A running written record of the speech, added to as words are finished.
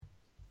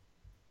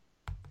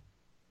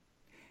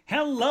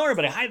Hello,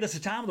 everybody. Hi, this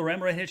is Tom of the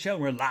Rambo Redhead Show.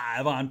 We're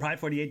live on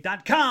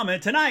Pride48.com.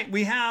 And tonight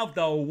we have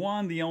the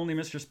one, the only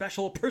Mr.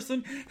 Special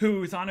person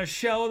who's on a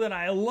show that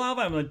I love.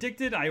 I'm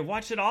addicted. I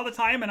watch it all the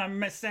time, and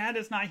I'm sad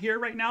it's not here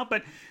right now.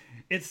 But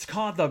it's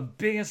called The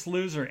Biggest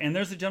Loser. And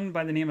there's a gentleman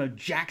by the name of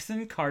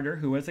Jackson Carter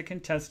who was a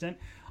contestant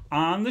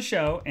on the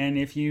show. And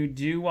if you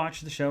do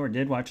watch the show or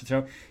did watch the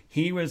show,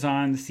 he was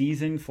on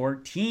season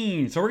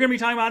 14. So we're going to be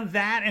talking about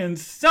that and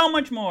so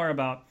much more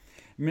about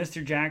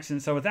Mr. Jackson.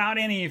 So without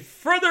any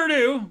further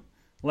ado,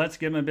 let's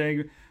give him a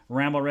big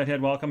Rambo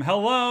Redhead welcome.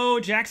 Hello,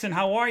 Jackson.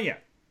 How are you?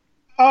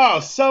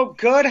 Oh, so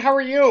good. How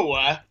are you?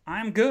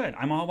 I'm good.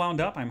 I'm all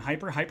wound up. I'm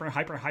hyper.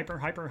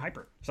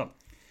 So,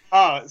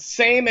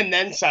 same and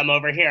then some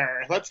over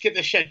here. Let's get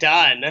this shit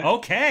done.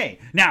 okay.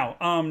 Now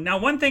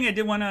one thing I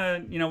did want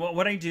to,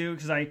 what I do,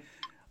 because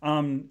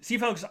see,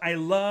 folks, I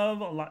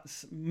love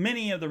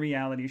many of the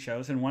reality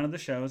shows, and one of the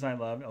shows I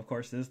love, of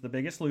course, is The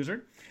Biggest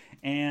Loser,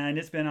 and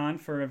it's been on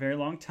for a very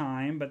long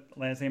time, but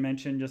as I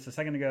mentioned just a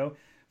second ago,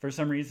 for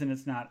some reason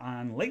it's not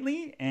on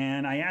lately,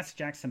 and I asked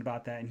Jackson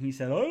about that, and he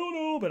said, I don't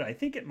know, but I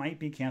think it might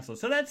be canceled.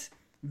 So that's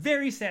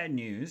very sad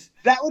news.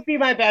 That would be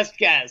my best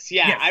guess.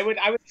 Yeah, yes.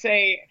 I would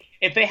say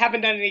if they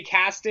haven't done any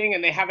casting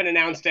and they haven't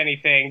announced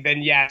anything,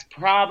 then yeah, it's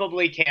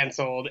probably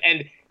canceled,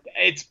 and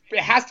it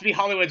has to be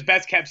Hollywood's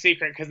best kept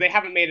secret because they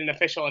haven't made an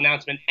official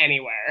announcement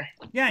anywhere.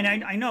 Yeah,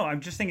 and I know. I'm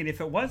just thinking if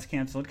it was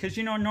canceled, because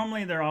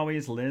normally there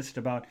always list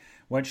about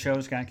what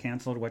shows got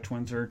canceled, which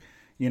ones are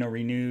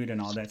renewed and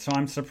all that. So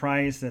I'm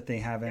surprised that they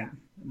haven't. Yeah.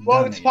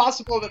 Well, it's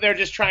possible that they're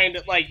just trying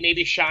to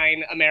maybe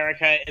Shine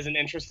America isn't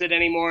interested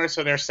anymore,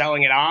 so they're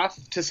selling it off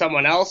to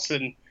someone else,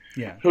 and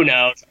who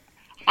knows.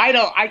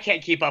 I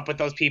can't keep up with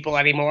those people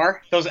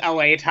anymore. Those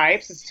LA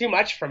types. It's too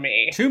much for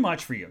me. Too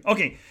much for you.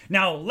 Okay,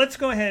 now let's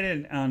go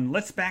ahead and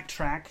let's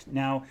backtrack.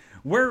 Now,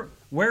 where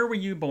were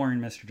you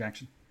born, Mr.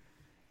 Jackson?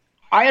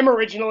 I am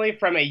originally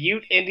from a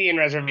Ute Indian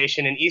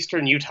reservation in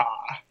eastern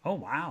Utah. Oh,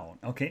 wow.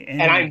 Okay.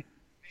 And I'm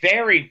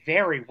very,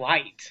 very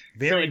white.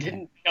 So it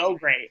didn't go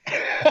great.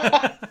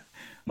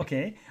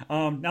 Okay.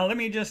 Now let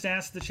me just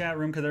ask the chat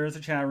room, because there is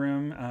a chat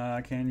room.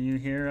 Can you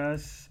hear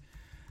us?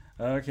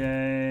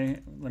 Okay,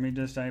 let me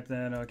just type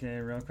that. Okay,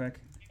 real quick.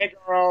 Hey,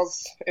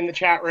 girls in the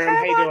chat room.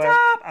 How you doing?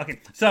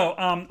 Okay,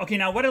 so okay.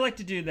 Now, what I'd like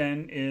to do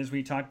then is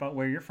we talk about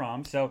where you're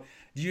from. So,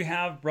 do you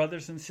have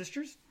brothers and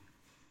sisters?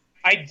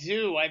 I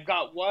do. I've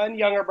got one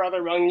younger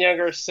brother, one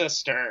younger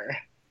sister.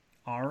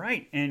 All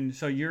right, and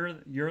so you're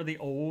the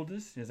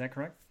oldest. Is that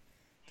correct?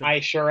 I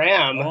sure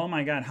am. Oh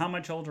my God, how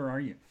much older are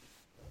you?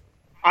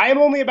 I am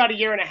only about a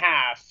year and a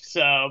half,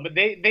 but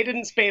they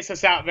didn't space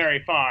us out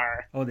very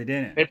far. Oh, they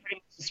didn't? They pretty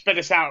much spit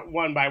us out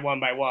one by one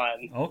by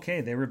one.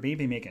 Okay, they were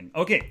baby making.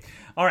 Okay,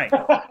 all right.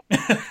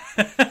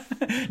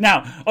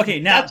 Now.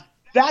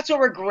 That's what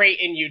we're great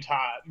in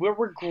Utah.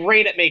 We're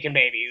great at making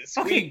babies.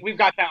 Okay. We've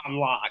got that on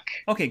lock.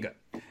 Okay, good.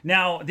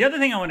 Now, the other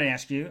thing I want to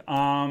ask you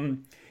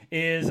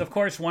is, of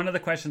course, one of the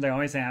questions I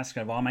always ask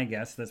of all my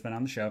guests that's been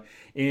on the show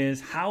is,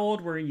 how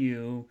old were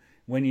you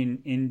when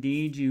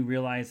indeed you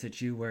realized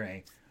that you were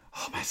a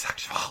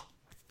homosexual?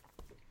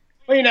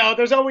 Well,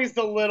 there's always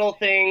the little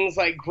things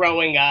like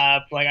growing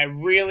up. Like I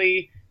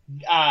really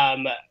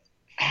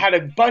had a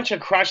bunch of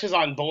crushes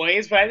on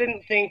boys, but I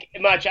didn't think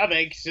much of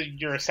it because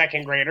you're a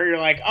second grader. You're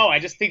like, oh, I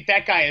just think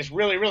that guy is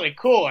really, really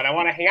cool and I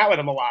want to hang out with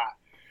him a lot.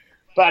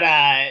 But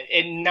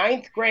in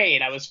ninth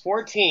grade, I was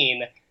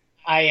 14.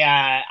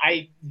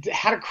 I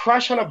had a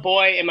crush on a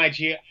boy in my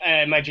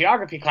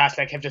geography class,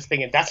 and I kept just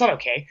thinking, that's not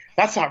okay.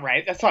 That's not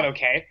right. That's not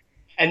okay.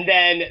 And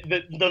then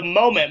the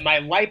moment, my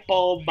light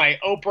bulb, my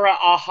Oprah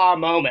aha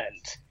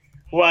moment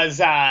was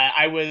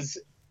I was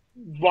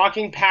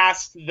walking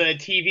past the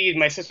TV.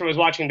 My sister was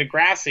watching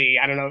Degrassi.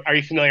 I don't know. Are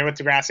you familiar with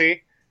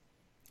Degrassi?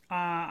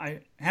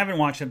 I haven't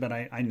watched it, but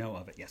I know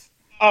of it, yes.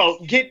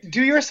 Oh,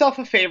 do yourself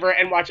a favor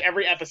and watch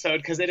every episode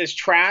because it is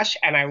trash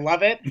and I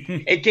love it.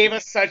 It gave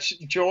us such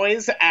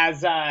joys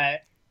as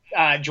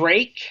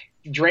Drake.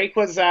 Drake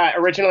was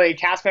originally a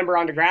cast member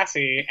on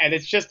Degrassi, and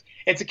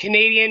it's a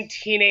Canadian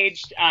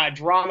teenage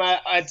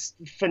drama. It's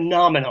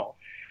phenomenal.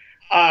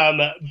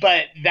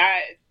 But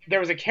there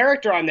was a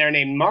character on there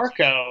named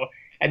Marco,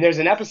 and there's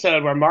an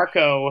episode where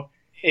Marco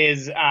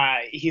is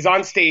he's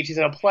on stage, he's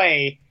in a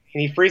play,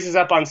 and he freezes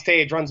up on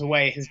stage, runs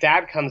away. His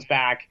dad comes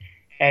back,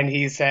 and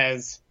he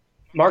says,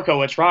 "Marco,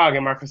 what's wrong?"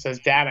 And Marco says,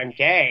 "Dad, I'm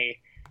gay."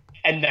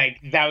 And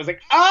that was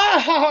like,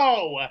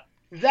 oh,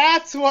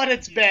 that's what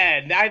it's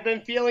been. I've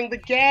been feeling the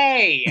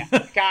gay.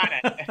 Got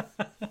it.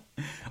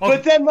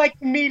 But then,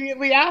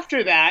 immediately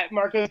after that,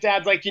 Marco's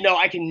dad's like,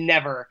 I can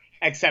never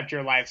accept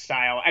your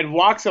lifestyle, and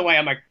walks away.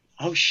 I'm like,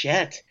 oh,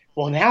 shit.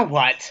 Well, now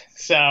what?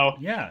 So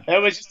yeah,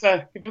 it was just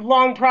a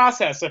long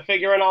process of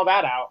figuring all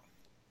that out.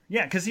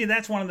 Yeah, because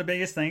that's one of the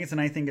biggest things,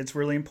 and I think it's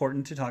really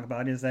important to talk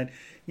about, is that,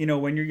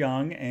 when you're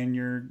young and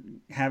you're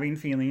having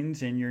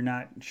feelings and you're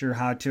not sure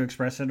how to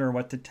express it or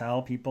what to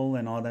tell people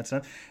and all that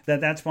stuff,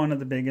 that's one of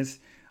the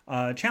biggest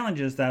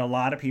challenges that a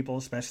lot of people,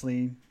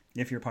 especially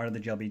if you're part of the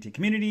LGBT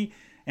community,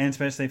 and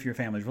especially if your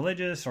family's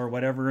religious or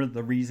whatever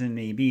the reason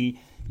may be,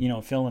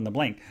 fill in the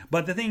blank.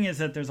 But the thing is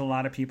that there's a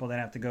lot of people that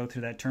have to go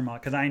through that turmoil,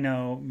 because I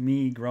know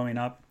me growing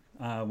up,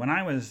 when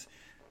I was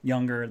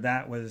younger,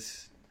 that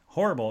was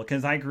horrible,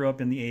 because I grew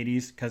up in the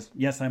 80s, because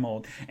yes, I'm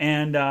old,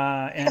 and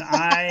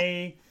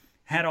I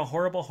had a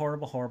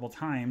horrible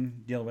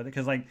time dealing with it,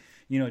 because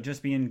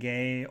just being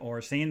gay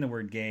or saying the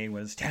word gay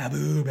was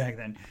taboo back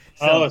then.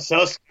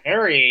 So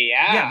scary.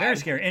 Yeah, very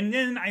scary. And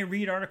then I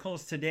read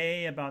articles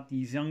today about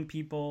these young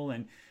people,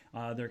 and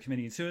they're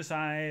committing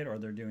suicide, or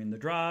they're doing the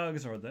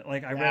drugs, or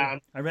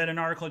I read an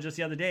article just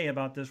the other day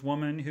about this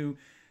woman who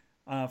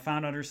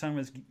found out her son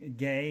was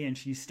gay, and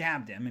she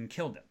stabbed him and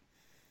killed him.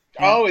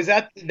 Is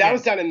that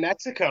was down in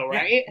Mexico,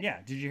 right? Yeah.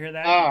 Did you hear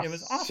that? Oh, it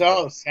was awful.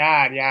 So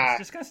sad. Yeah, it's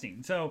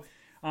disgusting. So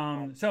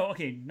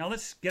okay, now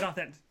let's get off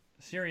that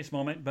serious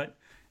moment,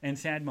 and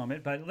sad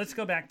moment. But let's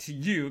go back to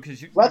you,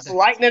 because let's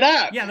lighten it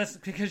up. Yeah,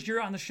 because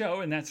you're on the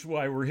show, and that's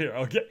why we're here.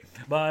 Okay,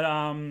 but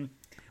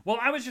well,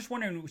 I was just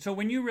wondering. So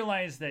when you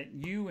realized that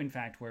you, in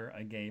fact, were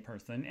a gay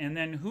person, and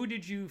then who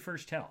did you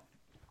first tell?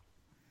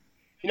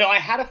 I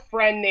had a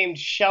friend named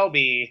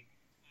Shelby.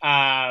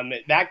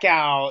 That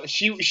gal,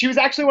 she was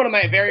actually one of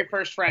my very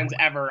first friends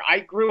ever. I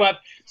grew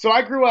up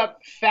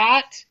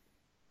fat,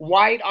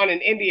 white on an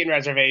Indian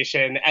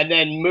reservation, and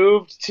then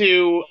moved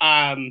to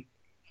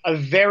a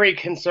very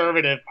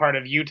conservative part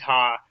of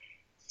Utah.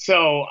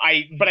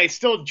 But I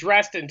still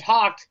dressed and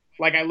talked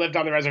like I lived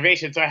on the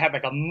reservation. So I had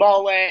like a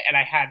mullet, and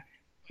I had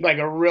like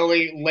a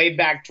really laid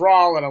back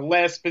drawl and a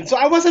lisp. And so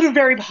I wasn't a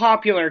very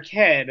popular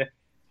kid.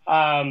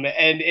 And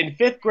in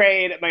 5th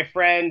grade,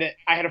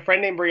 I had a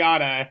friend named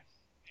Brianna,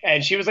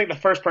 and she was like the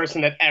first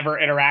person that ever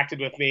interacted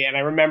with me. And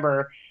I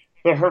remember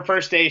her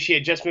first day, she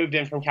had just moved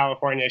in from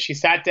California. She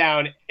sat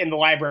down in the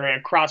library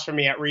across from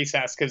me at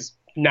recess, because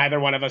neither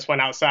one of us went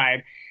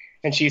outside.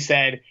 And she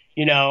said,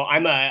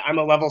 I'm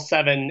a level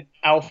 7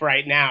 elf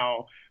right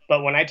now,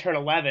 but when I turn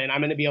 11,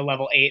 I'm going to be a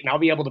level 8, and I'll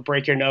be able to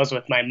break your nose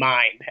with my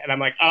mind. And I'm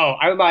like, oh,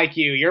 I'm like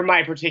you. You're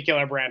my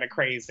particular brand of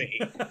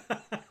crazy.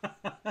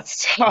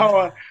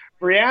 So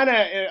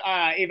Brianna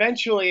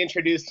eventually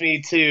introduced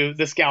me to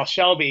this gal,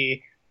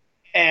 Shelby.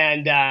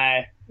 And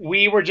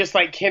we were just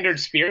like kindred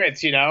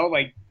spirits,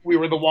 like we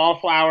were the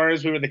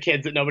wallflowers. We were the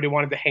kids that nobody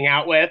wanted to hang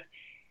out with.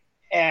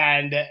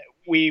 And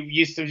we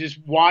used to just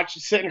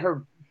sit in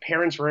her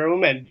parents'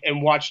 room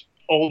and watch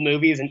old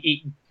movies and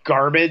eat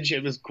garbage.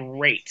 It was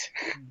great.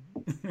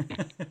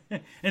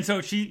 And so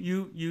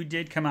you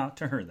did come out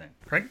to her then,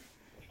 correct?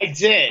 I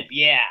did,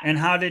 yeah. And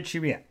how did she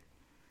react?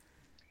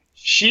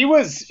 She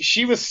was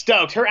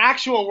stoked. Her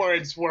actual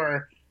words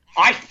were,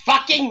 "I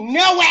fucking knew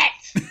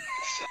it!"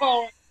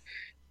 So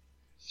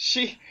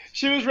she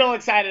was real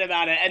excited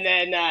about it. And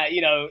then,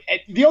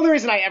 the only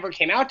reason I ever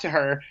came out to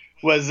her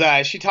was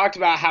she talked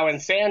about how in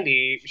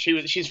Sandy,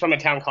 she's from a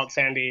town called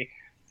Sandy.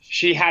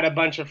 She had a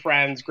bunch of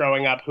friends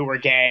growing up who were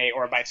gay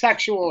or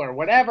bisexual or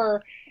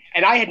whatever.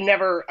 And I had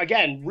never,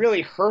 again,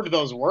 really heard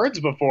those words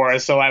before.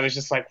 So I was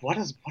just like, what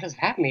does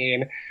that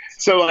mean?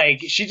 So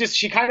like,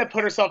 she kind of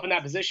put herself in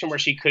that position where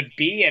she could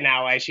be an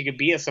ally. She could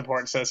be a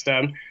support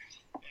system.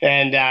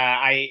 And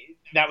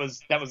that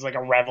was like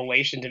a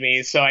revelation to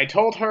me. So I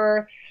told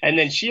her, and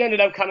then she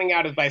ended up coming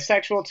out as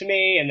bisexual to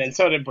me, and then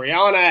so did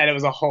Brianna, and it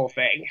was a whole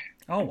thing.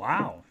 Oh,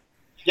 wow.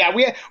 Yeah,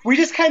 we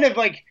just kind of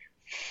like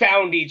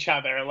found each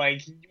other.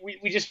 Like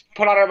we just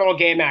put on our little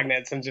gay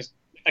magnets and just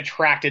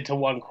attracted to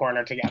one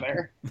corner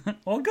together.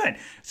 Well, good.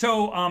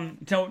 So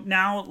so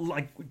now,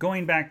 like,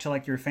 going back to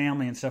like your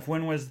family and stuff,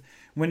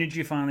 when did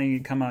you finally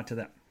come out to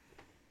them?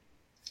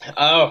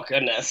 Oh,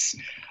 goodness.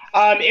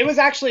 It was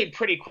actually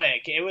pretty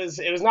quick. It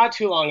was not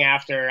too long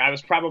after. I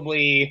was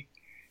probably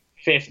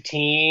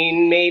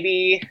 15,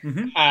 maybe.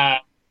 Mm-hmm.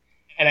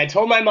 And I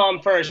told my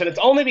mom first, and it's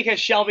only because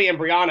Shelby and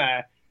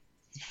Brianna,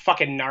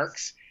 fucking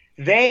narcs,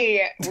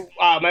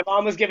 my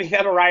mom was giving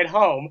them a ride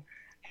home,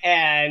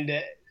 and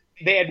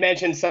they had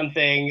mentioned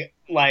something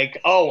like,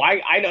 oh,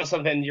 I know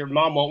something your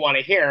mom won't want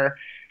to hear.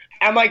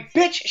 I'm like,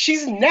 bitch,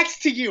 she's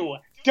next to you.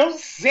 Don't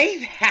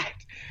say that.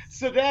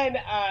 So then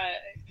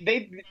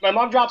my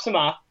mom drops them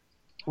off.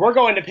 We're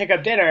going to pick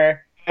up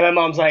dinner, and my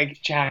mom's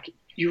like, Jack,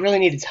 you really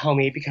need to tell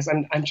me because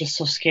I'm just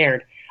so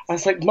scared. I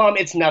was like, Mom,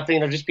 it's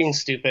nothing. They're just being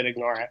stupid.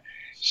 Ignore it.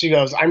 She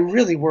goes, I'm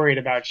really worried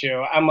about you.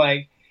 I'm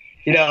like,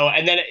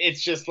 and then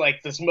it's just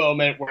like this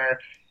moment where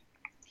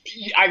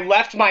I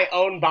left my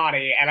own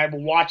body, and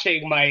I'm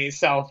watching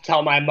myself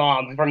tell my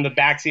mom from the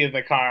backseat of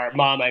the car,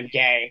 Mom, I'm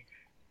gay.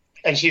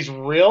 And she's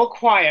real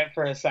quiet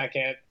for a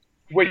second,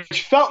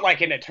 which felt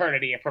like an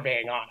eternity, if we're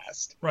being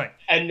honest. Right.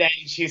 And then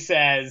she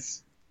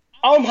says,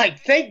 oh my,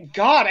 thank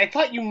God, I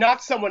thought you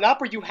knocked someone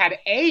up or you had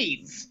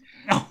AIDS.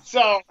 Oh.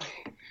 So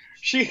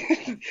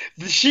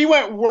she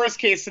went worst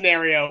case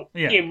scenario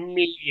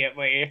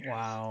immediately.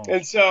 Wow.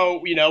 And so,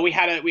 we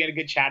had a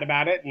good chat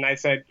about it. And I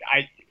said,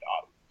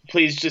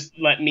 please just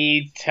let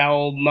me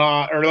tell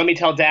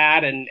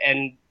Dad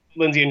and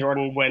Lindsay and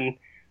Jordan when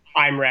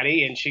I'm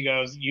ready. And she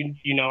goes,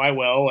 I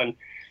will. And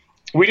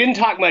we didn't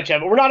talk much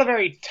of it. We're not a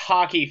very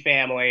talky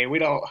family. We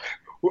don't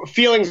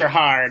feelings are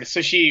hard.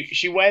 So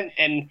she went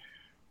and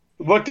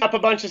looked up a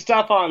bunch of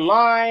stuff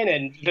online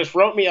and just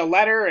wrote me a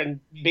letter and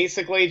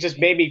basically just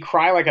made me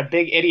cry like a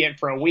big idiot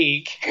for a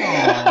week.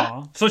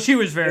 Aww. So she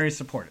was very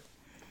supportive.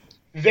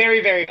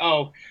 Very, very.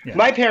 Oh, yeah.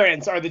 My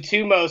parents are the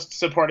two most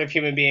supportive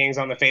human beings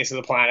on the face of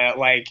the planet.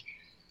 Like,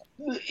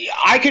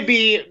 I could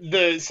be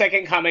the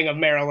second coming of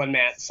Marilyn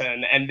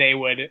Manson, and they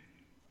would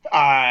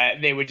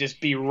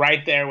just be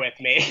right there with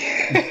me.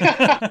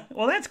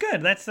 Well, that's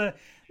good. That's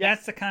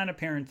the kind of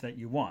parents that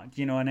you want,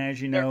 you know. And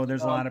as you know,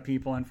 there's a lot of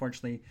people,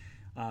 unfortunately,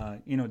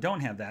 don't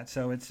have that.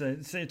 So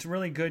it's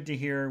really good to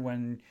hear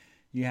when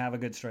you have a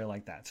good story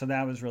like that. So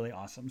that was really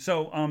awesome.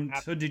 So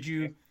so did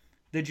you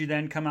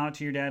then come out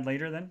to your dad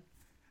later then?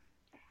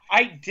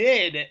 I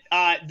did.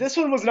 This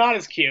one was not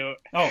as cute.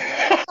 Oh.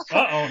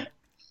 Uh-oh.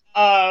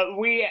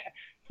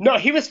 No,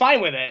 he was fine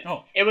with it.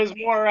 Oh. It was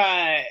more,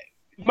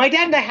 my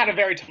dad and I had a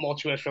very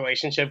tumultuous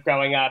relationship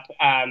growing up.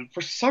 For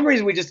some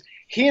reason,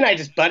 he and I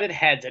just butted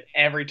heads at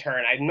every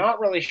turn. I'm not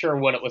really sure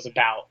what it was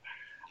about.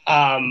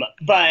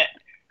 But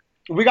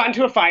we got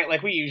into a fight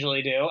like we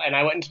usually do, and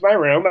I went into my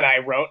room and I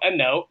wrote a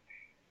note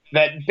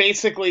that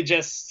basically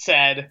just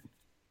said,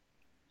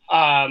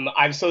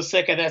 I'm so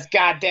sick of this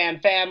goddamn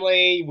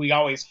family. We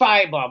always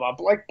fight, blah, blah,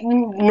 blah, like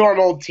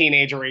normal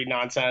teenagery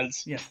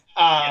nonsense. Yeah.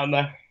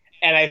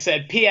 And I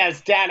said,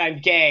 P.S. Dad, I'm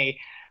gay.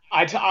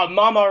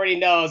 Mom already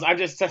knows. I'm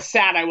just so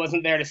sad I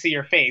wasn't there to see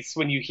your face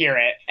when you hear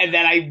it. And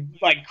then I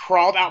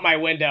crawled out my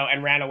window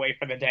and ran away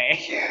for the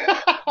day.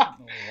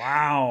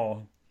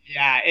 Wow.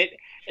 Yeah,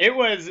 it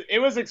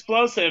was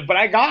explosive. But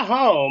I got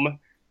home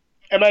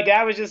and my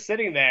dad was just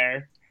sitting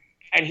there,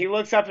 and he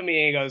looks up at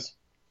me and he goes,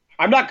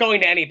 I'm not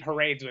going to any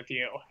parades with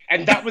you.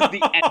 And that was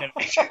the end of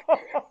it.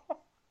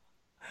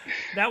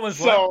 That was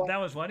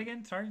what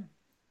again? Sorry?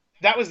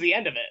 That was the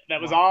end of it. That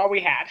was all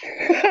we had.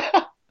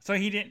 So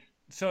he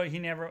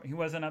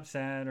wasn't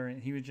upset, or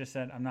he was just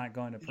said, I'm not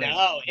going to parades.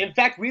 No, in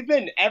fact, we've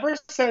been, ever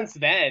since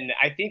then,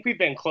 I think we've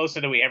been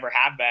closer than we ever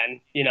have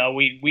been. You know,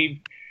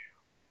 we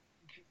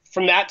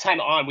from that time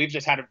on, we've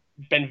just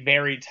been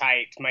very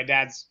tight. My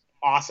dad's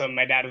awesome.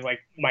 My dad is like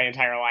my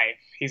entire life.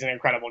 He's an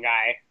incredible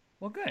guy.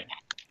 Well, good.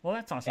 Well,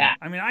 that's awesome. Yeah.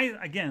 I mean,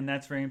 again,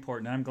 that's very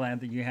important. I'm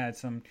glad that you had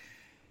some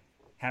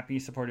happy,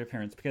 supportive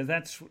parents, because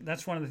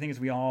that's one of the things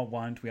we all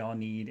want, we all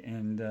need,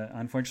 and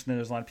unfortunately,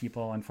 there's a lot of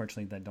people,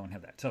 unfortunately, that don't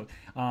have that. So,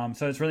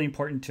 so it's really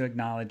important to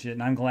acknowledge it,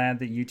 and I'm glad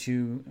that you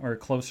two are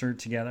closer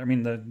together. I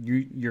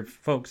mean, your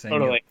folks.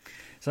 Totally.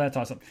 So that's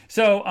awesome.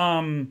 So,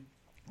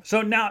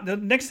 so now the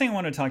next thing I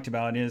want to talk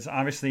about is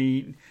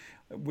obviously.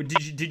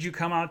 Did you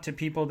come out to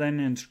people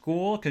then in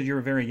school? Because you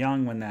were very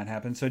young when that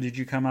happened. So did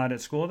you come out at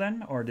school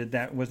then, or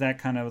was that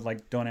kind of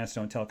like don't ask,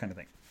 don't tell kind of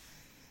thing?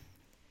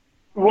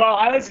 Well,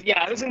 I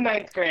was in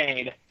ninth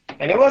grade,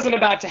 and it wasn't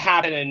about to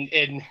happen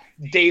in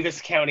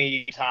Davis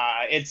County,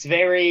 Utah. It's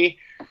very,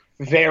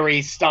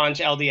 very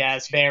staunch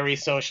LDS, very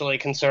socially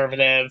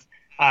conservative.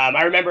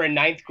 I remember in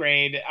ninth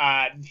grade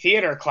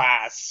theater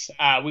class,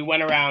 we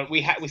went around.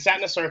 We sat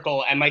in a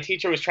circle, and my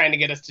teacher was trying to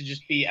get us to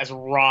just be as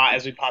raw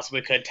as we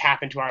possibly could,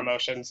 tap into our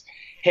emotions,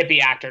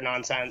 hippie actor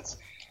nonsense.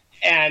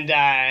 And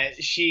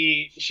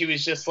she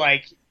was just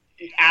like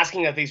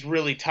asking us these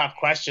really tough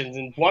questions,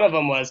 and one of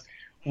them was,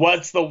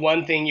 "What's the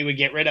one thing you would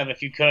get rid of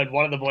if you could?"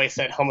 One of the boys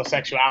said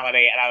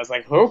homosexuality, and I was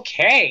like,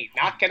 "Okay,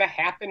 not gonna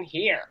happen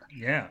here."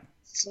 Yeah.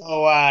 So,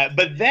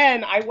 but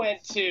then I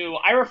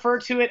refer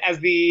to it as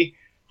the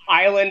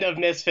island of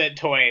misfit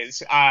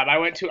toys.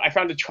 I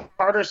found a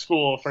charter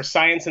school for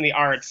science and the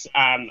arts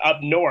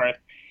up north,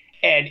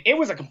 and it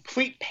was a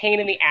complete pain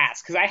in the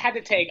ass because I had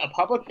to take a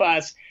public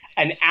bus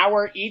an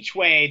hour each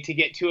way to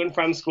get to and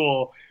from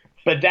school.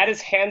 But that is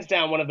hands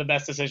down one of the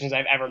best decisions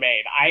I've ever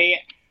made.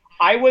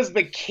 I was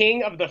the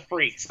king of the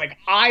freaks. Like,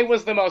 I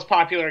was the most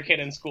popular kid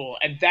in school,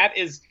 and that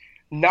is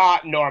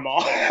not normal.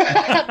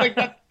 Like,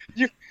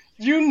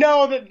 you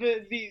know that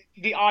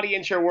the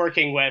audience you're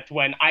working with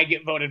when I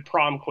get voted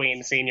prom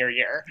queen senior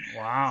year.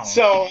 Wow.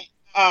 So,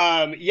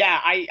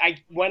 I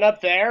went up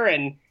there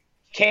and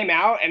came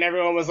out, and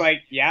everyone was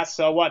like, yeah,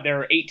 so what? There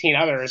were 18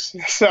 others.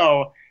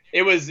 So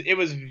it was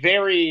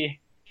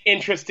very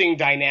interesting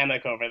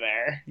dynamic over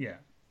there. Yeah.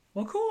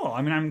 Well, cool.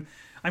 I mean,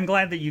 I'm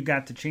glad that you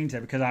got to change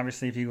that, because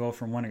obviously if you go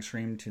from one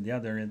extreme to the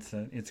other,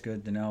 it's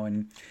good to know.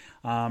 And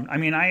I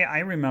mean, I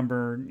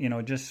remember,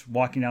 just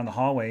walking down the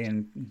hallway,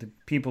 and the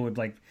people would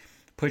like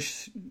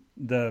push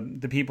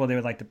the people they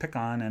would like to pick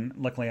on, and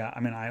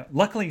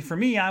luckily for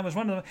me, I was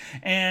one of them,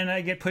 and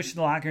I get pushed to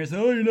the lockers.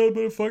 Oh, you're not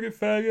but a fucking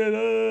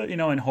faggot,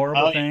 and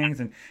horrible things,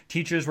 and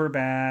teachers were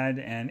bad,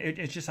 and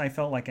it's just I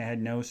felt like I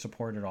had no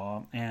support at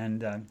all,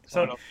 and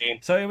so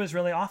it was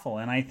really awful.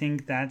 And I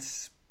think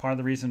that's part of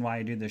the reason why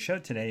I do this show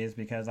today, is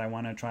because I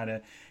want to try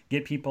to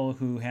get people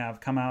who have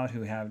come out,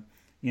 who have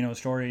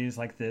stories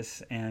like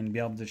this, and be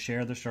able to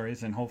share their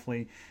stories, and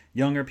hopefully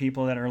younger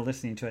people that are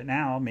listening to it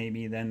now,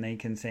 maybe then they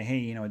can say, hey,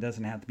 it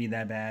doesn't have to be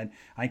that bad.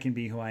 I can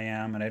be who I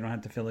am, and I don't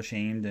have to feel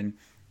ashamed, and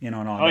and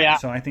all that. Yeah,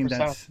 so I think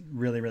that's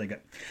really, really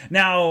good.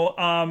 Now,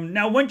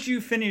 once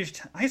you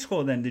finished high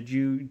school, then did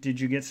you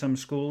get some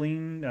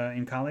schooling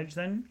in college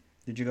then?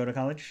 Did you go to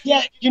college?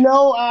 Yeah,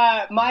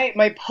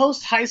 my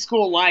post high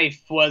school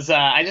life was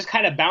I just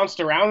kind of bounced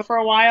around for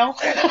a while.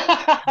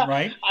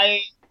 Right.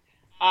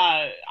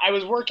 I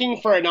was working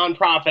for a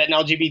nonprofit, an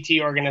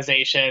LGBT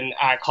organization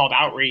called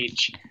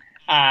Outreach,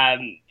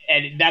 and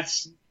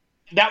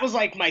that was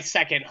like my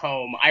second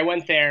home. I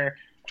went there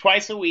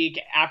twice a week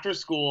after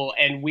school,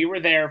 and we were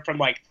there from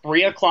like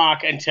 3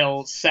 o'clock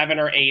until 7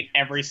 or 8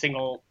 every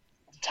single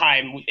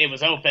time it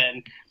was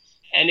open.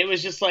 And it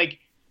was just like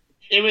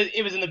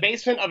it was in the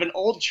basement of an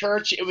old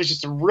church. It was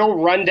just a real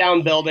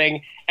rundown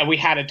building, and we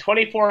had a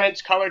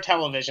 24-inch color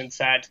television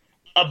set,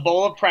 a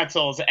bowl of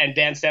pretzels, and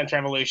Dance Dance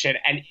Revolution,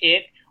 and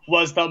it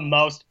was the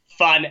most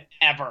fun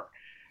ever.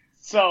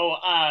 So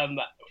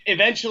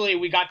eventually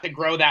we got to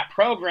grow that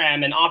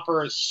program and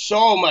offer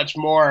so much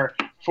more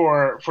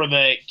for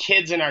the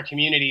kids in our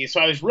community.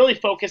 So I was really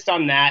focused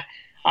on that,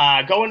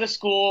 going to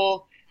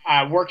school,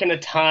 working a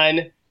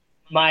ton.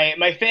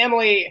 My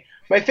family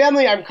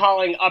I'm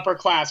calling upper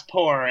class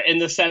poor, in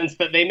the sense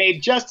that they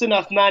made just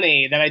enough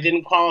money that I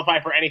didn't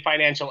qualify for any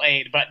financial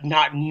aid, but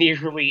not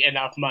nearly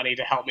enough money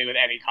to help me with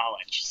any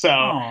college. So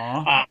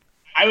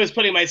I was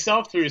putting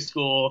myself through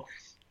school,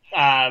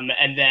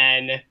 and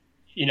then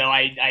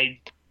I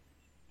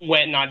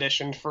went and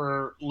auditioned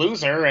for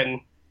Loser,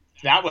 and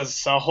that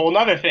was a whole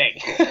nother thing.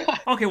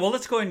 Okay, well,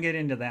 let's go ahead and get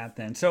into that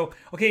then. So,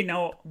 okay,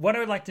 now what I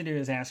would like to do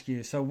is ask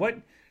you,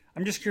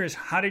 I'm just curious,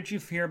 how did you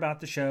hear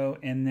about the show,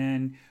 and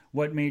then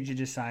what made you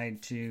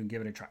decide to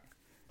give it a try?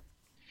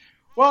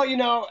 Well,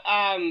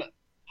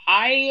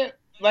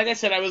 like I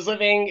said, I was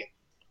living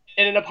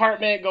in an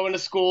apartment, going to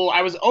school.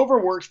 I was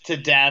overworked to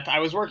death. I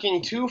was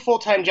working 2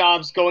 full-time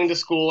jobs, going to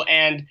school,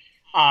 and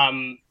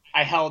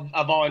I held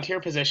a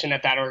volunteer position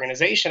at that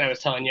organization I was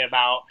telling you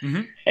about.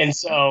 Mm-hmm. And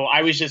so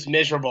I was just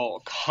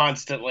miserable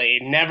constantly,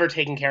 never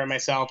taking care of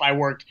myself. I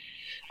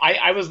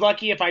was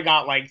lucky if I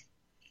got like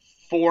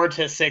 4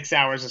 to 6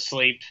 hours of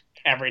sleep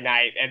every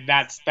night. And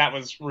that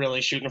was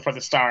really shooting for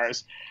the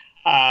stars.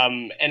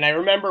 And I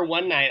remember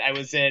one night I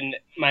was in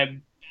my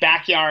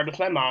backyard with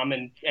my mom,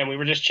 and we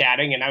were just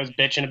chatting, and I was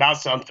bitching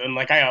about something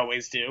like I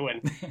always do.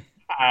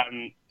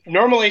 And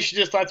normally she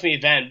just lets me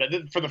vent, but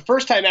for the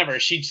first time ever,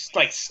 she just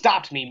like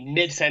stopped me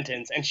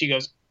mid-sentence, and she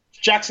goes,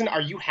 "Jackson, are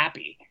you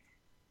happy?"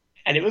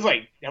 And it was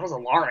like, that was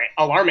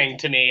alarming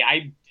to me.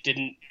 I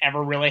didn't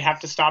ever really have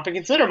to stop and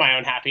consider my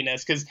own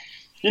happiness, because,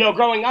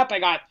 growing up, I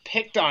got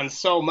picked on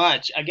so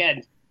much.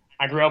 Again,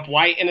 I grew up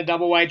white in a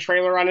double-wide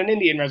trailer on an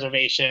Indian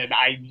reservation.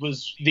 I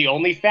was the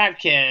only fat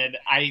kid.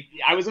 I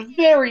was a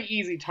very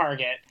easy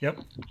target. Yep.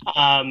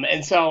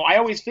 And so I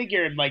always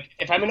figured, like,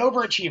 if I'm an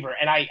overachiever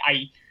and I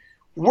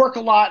work a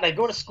lot and I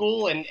go to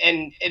school, and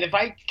if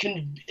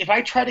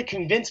I try to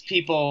convince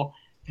people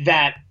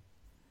that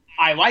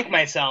I like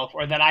myself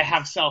or that I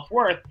have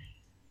self-worth,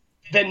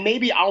 then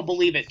maybe I'll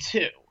believe it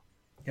too.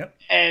 Yep.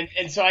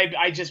 And so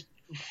I just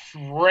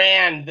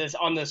ran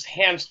this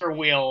hamster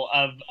wheel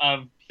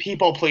of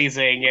people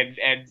pleasing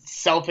and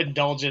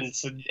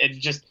self-indulgence,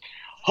 and just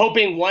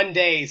hoping one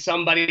day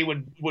somebody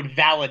would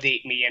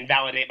validate me and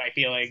validate my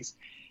feelings.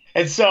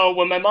 And so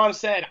when my mom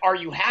said, "Are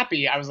you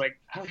happy?" I was like,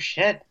 "Oh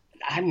shit,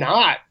 I'm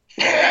not."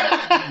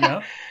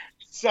 Yeah.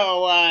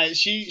 So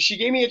she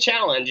gave me a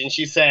challenge, and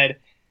she said,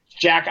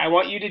 "Jack, I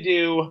want you to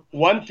do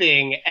one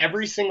thing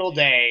every single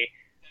day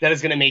that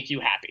is going to make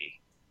you happy,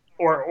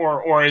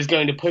 or is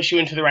going to push you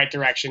into the right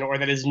direction, or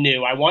that is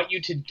new. I want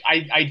you to.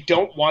 I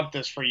don't want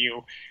this for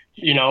you.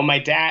 My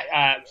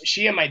dad.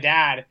 She and my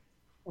dad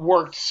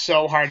worked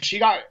so hard.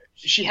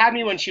 She had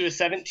me when she was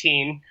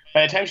 17.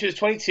 By the time she was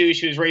 22,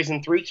 she was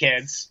raising 3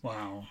 kids.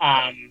 Wow.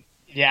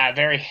 Yeah,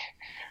 very,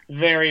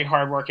 very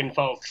hardworking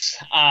folks.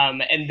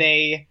 And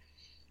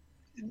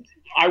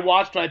I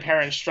watched my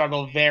parents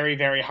struggle very,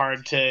 very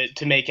hard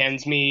to make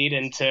ends meet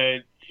and to,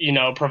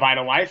 provide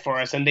a life for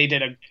us. And they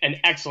did an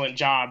excellent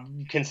job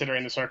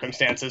considering the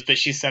circumstances. But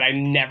she said, "I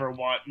never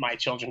want my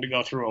children to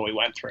go through what we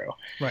went through."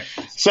 Right.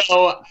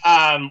 So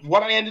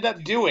what I ended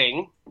up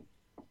doing,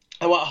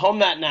 I went home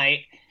that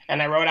night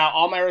and I wrote out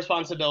all my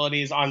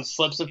responsibilities on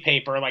slips of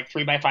paper, like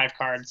 3x5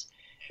 cards.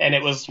 And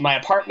it was my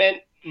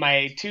apartment,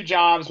 my 2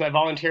 jobs, my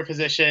volunteer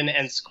position,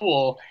 and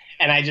school.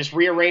 And I just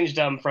rearranged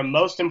them from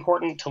most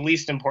important to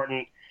least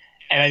important.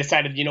 And I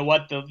decided, you know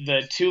what,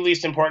 the 2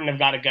 least important have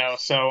got to go.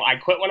 So I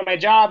quit one of my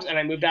jobs and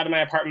I moved out of my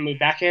apartment, moved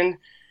back in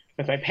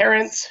with my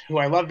parents, who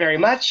I love very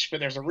much, but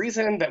there's a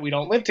reason that we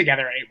don't live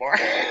together anymore.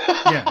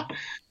 Yeah.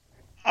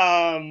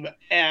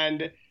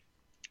 And,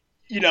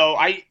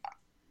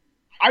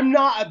 I'm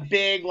not a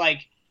big,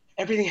 like,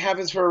 everything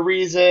happens for a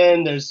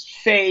reason, there's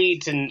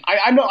fate, and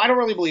I don't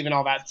really believe in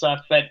all that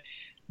stuff, but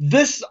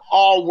this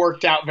all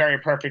worked out very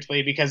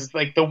perfectly because,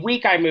 like, the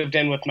week I moved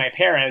in with my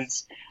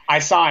parents, I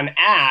saw an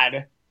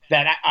ad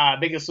that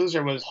Biggest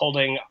Loser was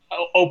holding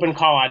open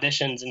call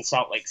auditions in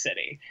Salt Lake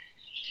City.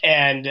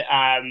 And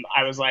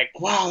I was like,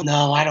 well,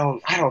 no, I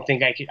don't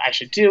think I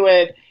should do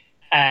it.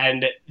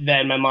 And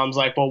then my mom's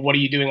like, well, what are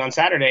you doing on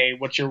Saturday?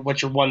 What's your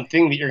one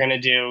thing that you're going to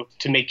do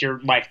to make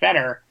your life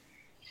better?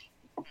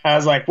 I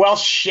was like, well,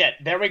 shit,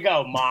 there we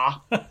go, Ma.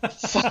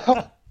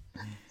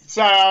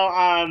 So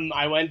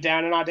I went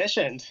down and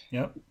auditioned.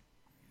 Yep.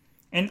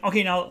 And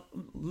okay, now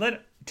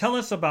tell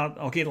us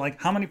about like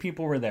how many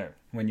people were there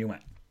when you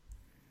went?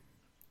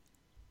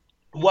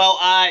 Well,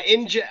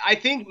 I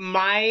think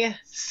my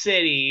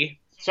city.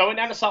 So I went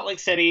down to Salt Lake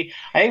City.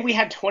 I think we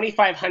had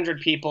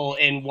 2,500 people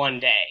in one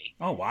day.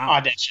 Oh wow!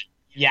 Audition.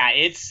 Yeah,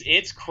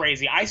 it's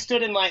crazy. I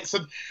stood in line. So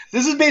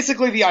this is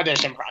basically the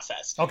audition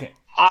process. Okay.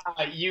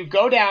 You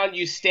go down.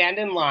 You stand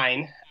in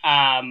line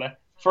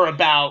for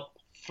about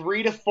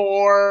 3 to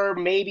 4,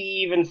 maybe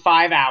even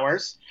 5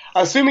 hours,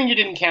 assuming you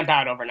didn't camp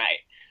out overnight.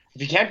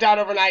 If you camped out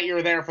overnight, you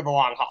were there for the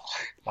long haul.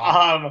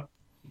 Wow.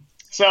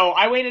 So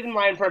I waited in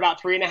line for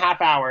about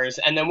 3.5 hours,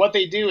 and then what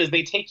they do is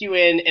they take you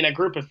in a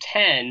group of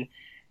 10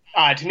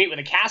 to meet with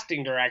a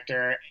casting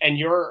director, and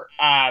your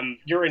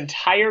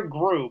entire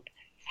group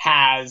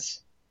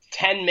has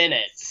 10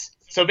 minutes.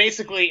 So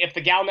basically, if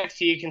the gal next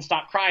to you can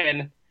stop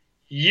crying,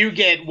 you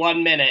get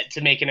 1 minute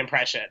to make an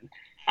impression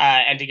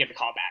and to get the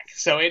call back.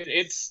 So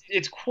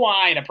it's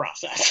quite a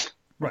process.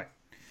 Right.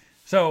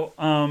 So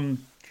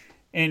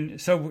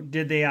and so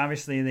did they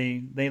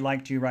obviously they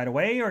liked you right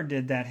away, or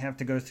did that have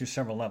to go through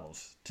several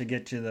levels to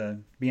get to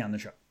be on the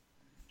show?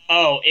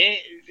 Oh,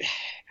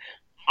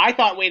 I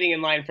thought waiting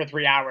in line for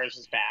 3 hours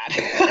was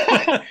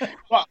bad.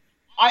 Well,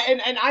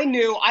 I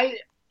knew I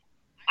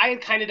had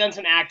kind of done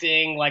some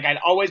acting. Like I'd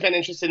always been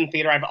interested in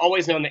theater. I've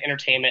always known that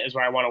entertainment is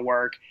where I want to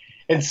work.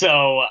 And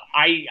so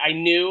I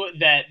knew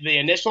that the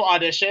initial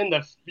audition,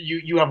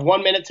 you have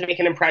 1 minute to make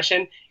an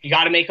impression. You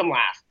got to make them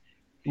laugh.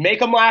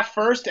 Make them laugh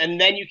first, and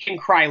then you can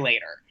cry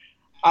later.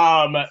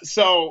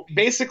 So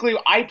basically,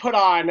 I put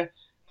on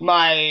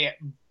my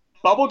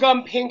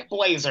bubblegum pink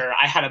blazer.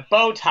 I had a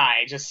bow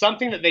tie, just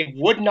something that they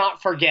would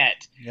not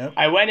forget. Yep.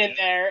 I went in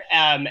there,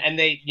 and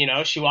they,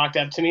 she walked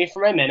up to me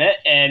for my minute,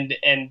 and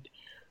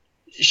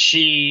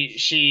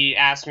she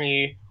asked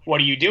me,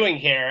 "What are you doing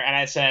here?" And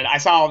I said, "I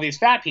saw all these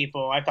fat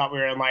people. I thought we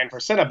were in line for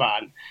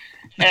Cinnabon."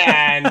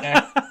 And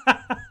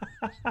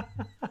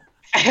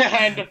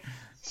and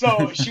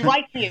so she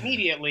liked me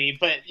immediately,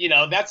 but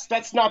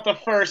that's not the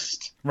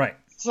first. Right.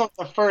 It's not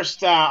the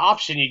first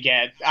option you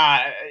get.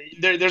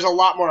 There's a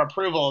lot more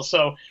approval.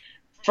 So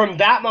from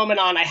that moment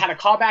on, I had a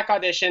callback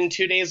audition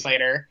 2 days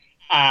later,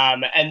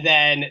 and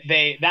then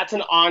that's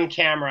an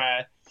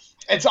on-camera.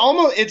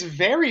 It's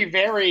very,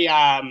 very.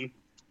 How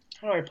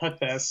do I put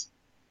this?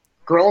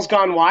 Girls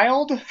Gone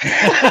Wild.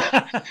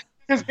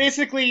 Because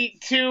basically,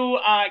 two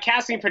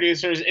casting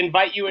producers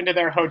invite you into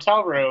their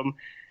hotel room,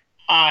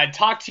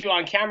 talk to you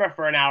on camera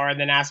for an hour, and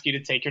then ask you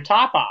to take your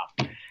top off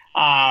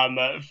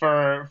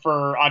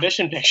for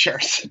audition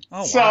pictures. Oh,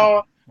 wow.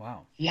 So,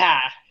 wow.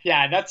 Yeah,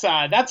 that's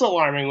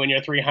alarming when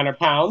you're 300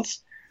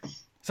 pounds.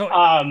 So,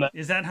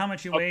 is that how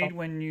much you weighed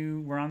when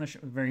you were on the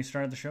very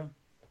start of the show?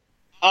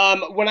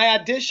 When I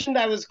auditioned,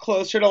 I was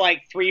closer to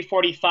like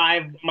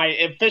 345. My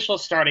official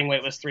starting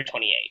weight was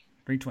 328.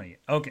 328.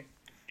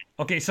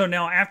 Okay. So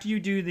now after you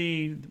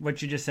do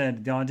what you just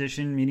said, the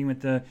audition, meeting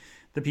with the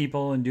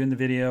people and doing the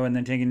video and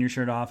then taking your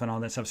shirt off and all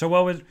that stuff. So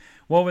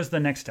what was the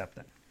next step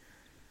then?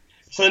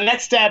 So the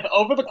next step,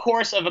 over the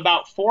course of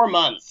about 4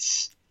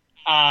 months,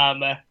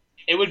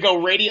 it would go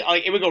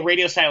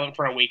radio silent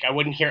for a week. I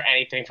wouldn't hear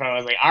anything from it. I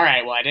was like, all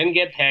right, well, I didn't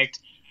get picked.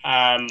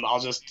 I'll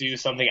just do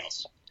something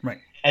else. Right.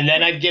 And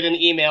then I'd get an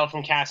email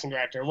from casting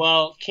director.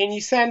 Well, can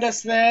you send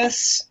us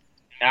this?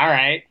 All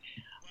right.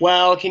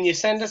 Well, can you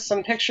send us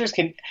some pictures?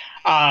 We're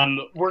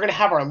going to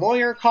have our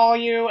lawyer call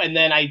you. And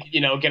then I,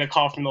 get a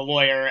call from the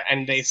lawyer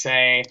and they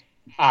say,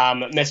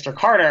 Mr.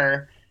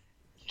 Carter,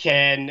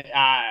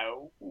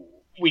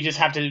 we just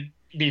have to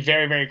be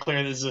very, very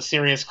clear. This is a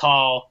serious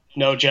call.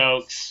 No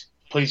jokes.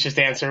 Please just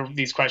answer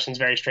these questions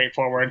very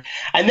straightforward.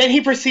 And then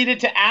he proceeded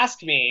to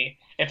ask me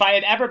if I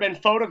had ever been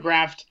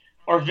photographed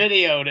or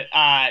videoed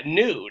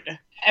nude.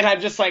 And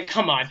I'm just like,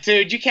 come on,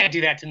 dude, you can't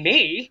do that to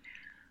me.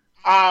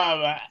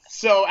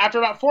 So after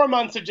about 4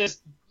 months of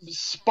just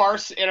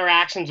sparse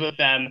interactions with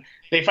them,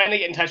 they finally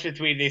get in touch with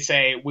me. They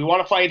say, we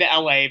want to fly you to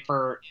LA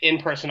for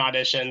in-person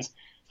auditions.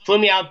 Flew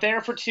me out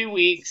there for 2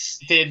 weeks,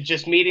 did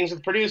just meetings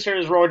with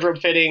producers, wardrobe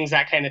fittings,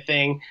 that kind of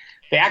thing.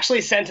 They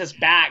actually sent us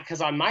back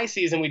because on my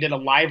season we did a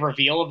live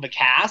reveal of the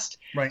cast.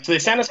 Right. So they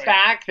sent us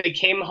back. They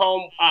came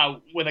home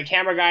with a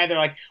camera guy. They're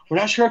like, we're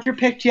not sure if you're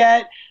picked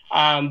yet,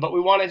 but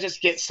we want to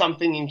just get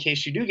something in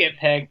case you do get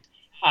picked.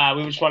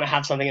 We just want to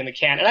have something in the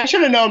can. And I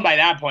should have known by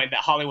that point that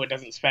Hollywood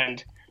doesn't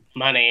spend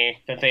money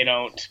that they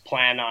don't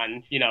plan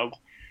on,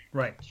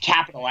 right,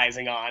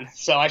 capitalizing on.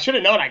 So I should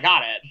have known I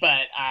got it,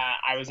 but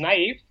I was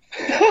naive.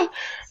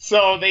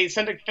 So they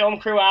sent a film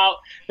crew out.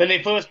 Then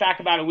they flew us back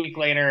about a week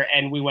later,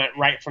 and we went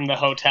right from the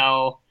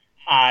hotel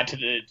to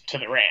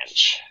the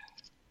ranch.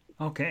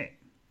 Okay.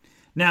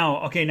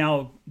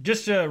 Now,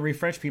 just to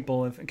refresh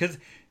people, because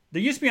they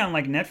used to be on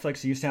like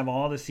Netflix. They used to have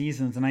all the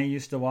seasons, and I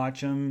used to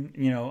watch them.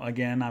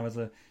 Again, I was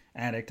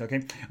addict.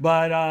 Okay,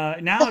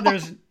 but now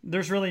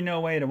there's really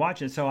no way to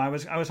watch it. So I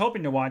was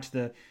hoping to watch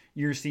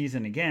your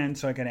season again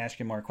so I could ask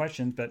you more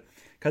questions, but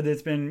because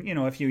it's been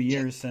a few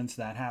years since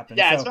that happened.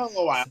 Yeah, so, it's been a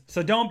little while.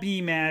 So don't be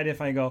mad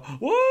if I go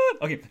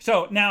what? Okay,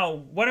 so now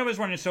what I was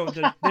wondering. So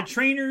the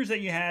trainers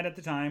that you had at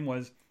the time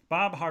was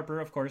Bob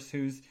Harper, of course,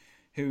 who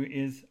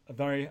is a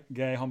very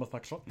gay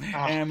homosexual,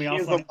 and we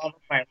he's also the love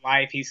of my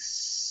life. He's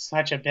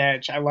such a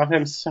bitch. I love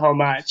him so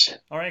much.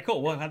 All right,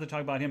 cool. We'll have to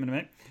talk about him in a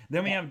minute.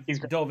 Then we have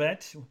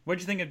Dovette.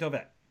 What'd you think of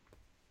Dovette?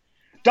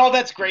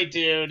 Dovette's great,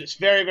 dude. It's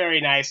very, very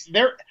nice.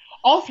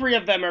 All three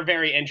of them are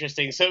very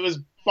interesting. So it was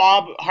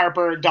Bob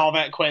Harper,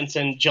 Dolvett Quince,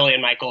 and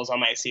Jillian Michaels on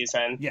my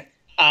season. Yeah.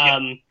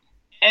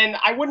 And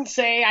I wouldn't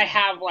say I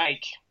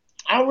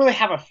don't really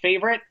have a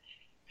favorite.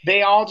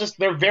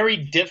 They're very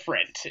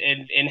different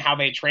in how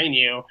they train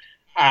you.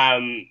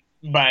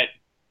 But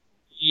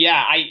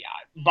yeah,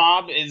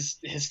 Bob is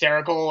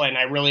hysterical and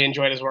I really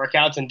enjoyed his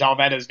workouts, and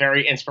Dolvett is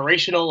very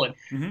inspirational and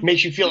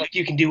makes you feel like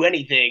you can do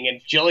anything.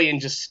 And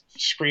Jillian just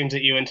screams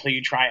at you until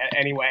you try it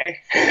anyway.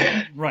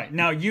 Right.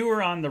 Now you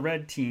were on the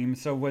red team.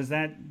 So was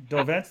that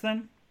Dovette's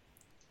then?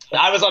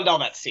 I was on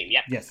Dolvett's team.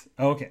 Yep. Yes.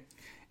 Okay.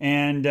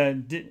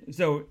 And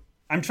so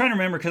I'm trying to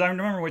remember because I don't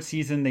remember what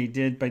season they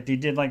did, but they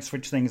did like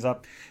switch things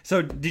up.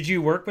 So did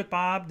you work with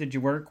Bob? Did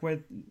you work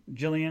with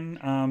Jillian?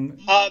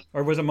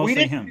 Or was it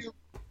mostly him?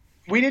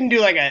 We didn't do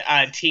like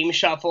a team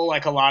shuffle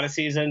like a lot of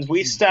seasons.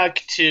 We stuck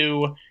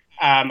to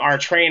our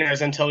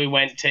trainers until we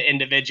went to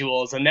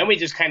individuals, and then we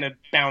just kind of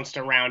bounced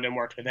around and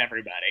worked with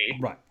everybody.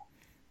 Right.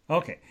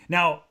 Okay.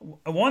 Now,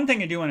 one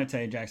thing I do want to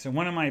tell you, Jackson,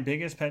 one of my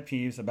biggest pet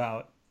peeves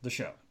about the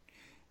show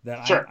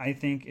that I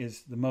think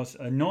is the most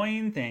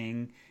annoying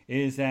thing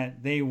is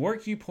that they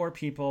work you poor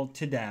people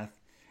to death,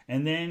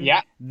 and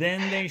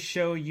then they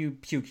show you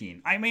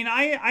puking. I mean,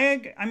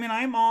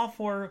 I'm all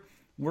for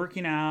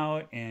working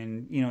out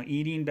and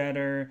eating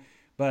better,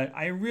 but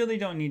I really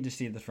don't need to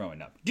see the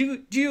throwing up. Do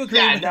you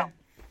agree with that?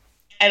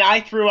 And I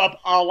threw up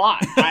a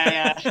lot.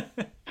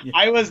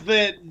 I was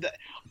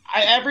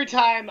every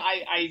time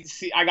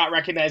I got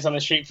recognized on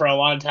the street for a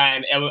long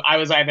time, I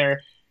was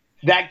either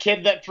that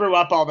kid that threw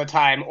up all the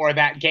time or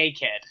that gay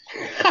kid.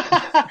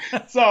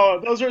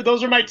 So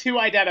those are my two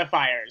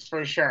identifiers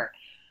for sure.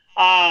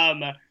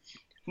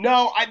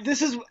 No,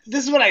 this is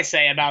what I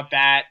say about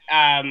that.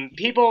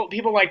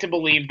 People like to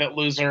believe that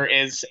Loser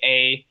is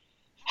a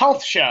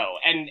health show,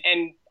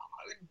 and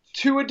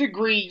to a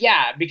degree,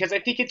 yeah, because I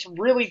think it's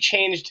really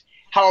changed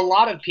how a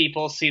lot of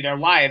people see their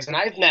lives. And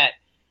I've met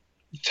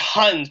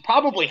tons,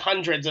 probably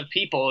hundreds of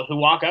people who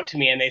walk up to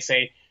me and they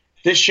say,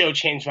 "This show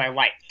changed my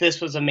life.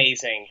 This was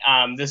amazing.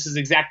 This is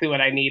exactly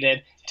what I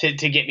needed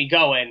to get me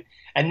going."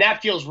 And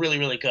that feels really,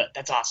 really good.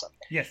 That's awesome.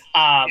 Yes.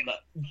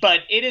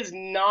 But it is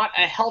not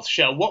a health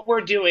show. What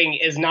we're doing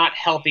is not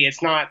healthy.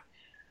 It's not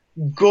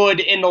good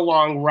in the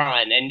long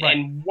run.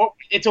 And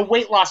it's a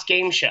weight loss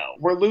game show.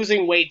 We're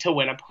losing weight to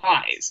win a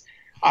prize.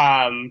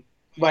 And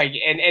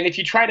if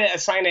you try to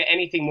assign it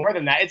anything more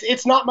than that,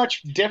 it's not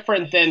much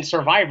different than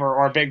Survivor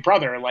or Big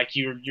Brother. Like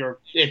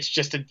it's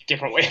just a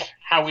different way of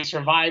how we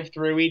survive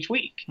through each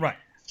week. Right.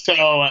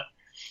 So,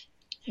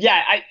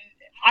 yeah,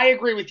 I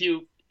agree with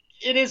you.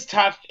 It is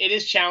tough. It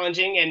is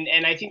challenging,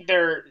 and I think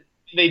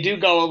they do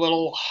go a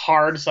little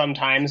hard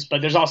sometimes,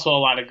 but there's also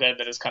a lot of good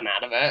that has come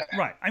out of it.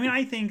 Right. I mean,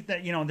 I think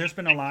that there's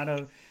been a lot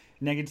of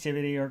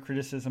negativity or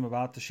criticism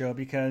about the show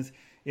because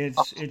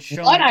it's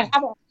showing. What? I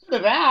haven't heard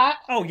of that.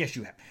 Oh, yes,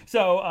 you have.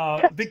 So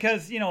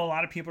because a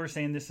lot of people are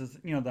saying this is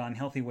the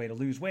unhealthy way to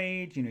lose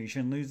weight. You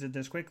shouldn't lose it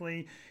this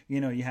quickly.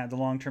 You have the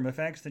long-term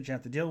effects that you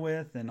have to deal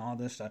with and all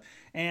this stuff.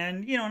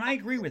 And and I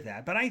agree with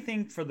that. But I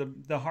think for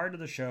the heart of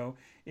the show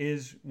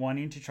is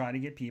wanting to try to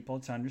get people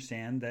to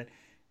understand that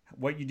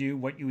what you do,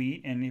 what you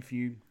eat, and if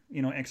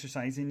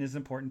exercising is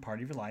an important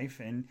part of your life.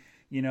 And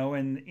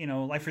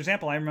like for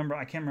example, I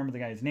can't remember the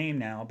guy's name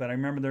now, but I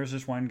remember there was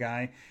this one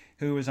guy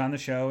who was on the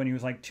show and he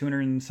was like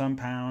 200 and some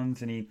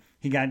pounds, and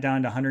he got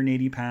down to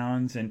 180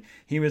 pounds, and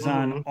he was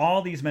on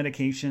all these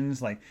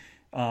medications like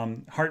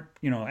heart,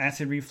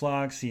 acid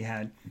reflux. He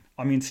had,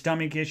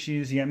 stomach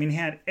issues. He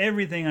had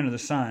everything under the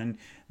sun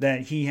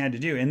that he had to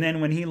do. And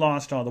then when he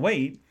lost all the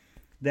weight,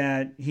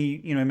 that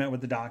he, met with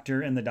the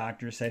doctor, and the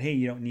doctor said, "Hey,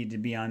 you don't need to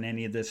be on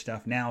any of this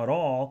stuff now at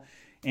all."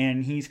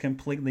 And he's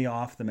completely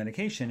off the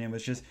medication. It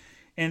was just,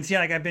 and see,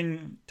 like I've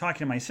been talking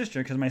to my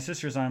sister because my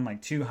sister's on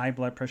like 2 high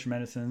blood pressure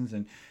medicines,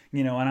 and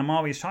and I'm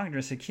always talking to her.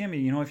 I said,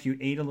 "Kimmy, if you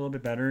ate a little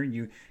bit better,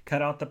 you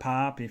cut out the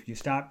pop, if you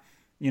stop,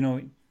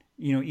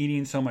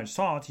 eating so much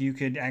salt, you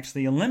could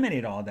actually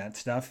eliminate all that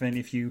stuff." And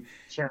if you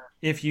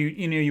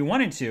you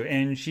wanted to,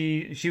 and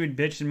she would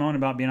bitch and moan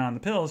about being on the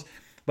pills.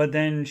 But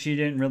then she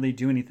didn't really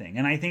do anything.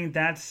 And I think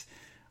that's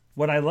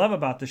what I love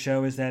about the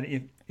show is that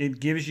it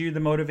gives you the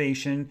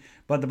motivation,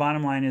 but the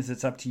bottom line is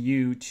it's up to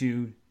you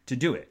to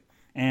do it.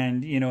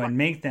 And, and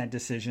make that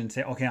decision,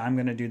 say, okay, I'm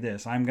going to do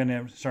this. I'm going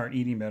to start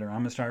eating better. I'm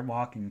going to start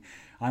walking.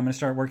 I'm going to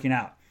start working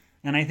out.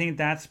 And I think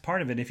that's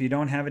part of it. If you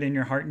don't have it in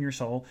your heart and your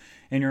soul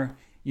and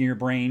your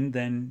brain,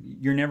 then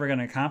you're never going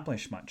to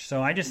accomplish much.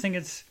 So I just think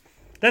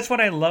that's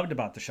what I loved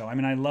about the show. I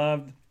mean, I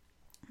loved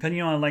because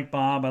I like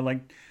Bob,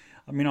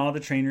 all the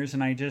trainers,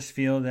 and I just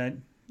feel that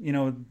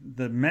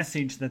the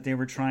message that they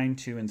were trying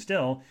to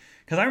instill.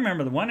 Because I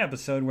remember the one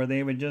episode where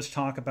they would just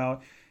talk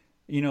about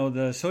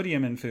the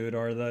sodium in food,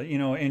 or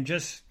and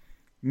just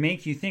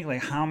make you think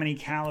like how many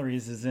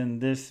calories is in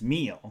this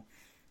meal.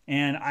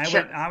 And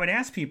I would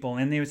ask people,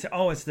 and they would say,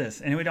 "Oh, it's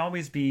this," and it would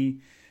always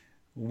be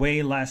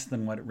way less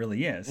than what it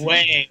really is.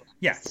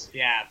 Yes.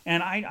 Yeah.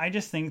 And I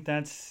just think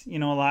that's a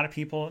lot of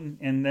people,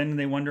 and then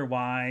they wonder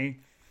why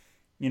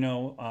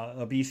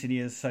obesity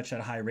is such at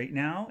a high rate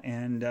now,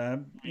 and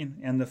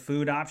the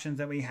food options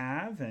that we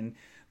have, and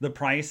the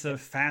price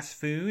of fast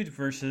food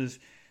versus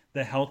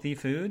the healthy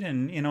food,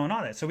 and and all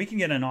that. So we can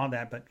get into all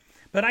that,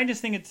 but I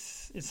just think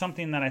it's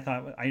something that I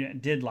thought I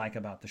did like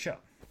about the show.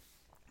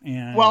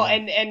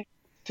 And and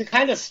to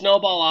kind of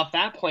snowball off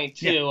that point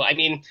too, I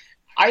mean,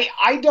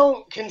 I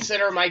don't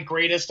consider my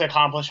greatest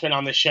accomplishment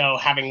on the show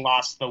having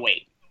lost the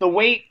weight. The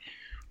weight,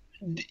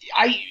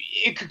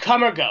 it could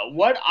come or go.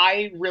 What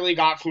I really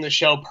got from the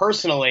show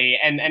personally,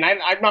 and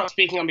I'm not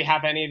speaking on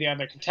behalf of any of the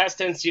other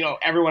contestants,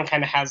 everyone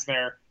kind of has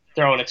their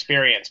own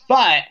experience.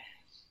 But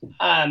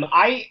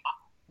I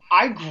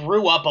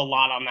grew up a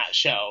lot on that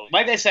show.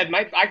 Like I said,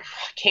 I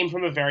came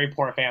from a very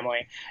poor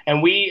family,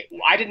 and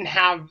I didn't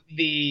have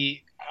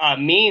the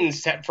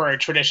means for a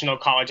traditional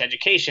college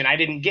education. I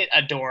didn't get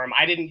a dorm.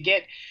 I didn't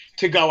get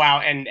to go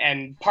out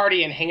and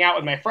party and hang out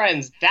with my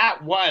friends.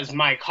 That was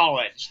my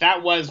college.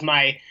 That was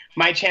my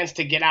chance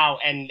to get out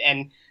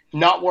and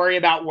not worry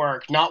about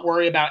work, not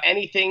worry about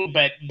anything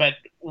but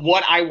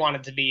what I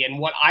wanted to be and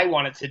what I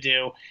wanted to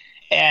do.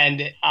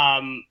 And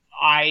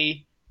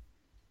I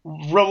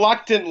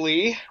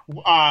reluctantly,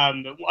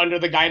 under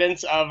the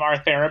guidance of our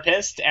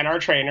therapist and our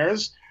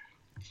trainers,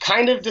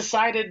 kind of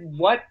decided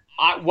what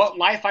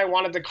life I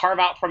wanted to carve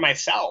out for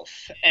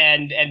myself.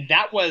 And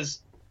that was,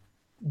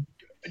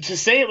 to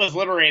say it was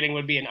liberating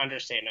would be an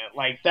understatement.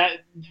 Like that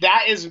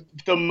is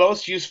the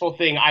most useful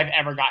thing I've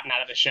ever gotten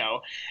out of the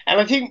show. And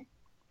I think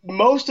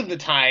most of the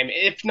time,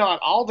 if not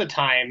all the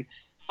time,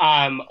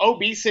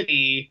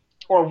 obesity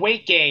or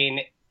weight gain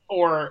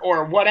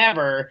or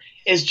whatever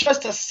is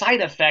just a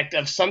side effect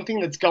of something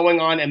that's going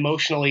on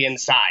emotionally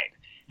inside.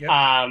 Yep.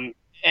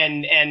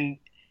 And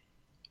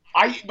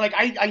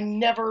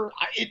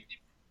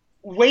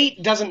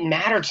weight doesn't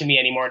matter to me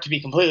anymore, to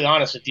be completely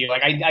honest with you.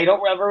 Like I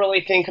don't ever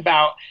really think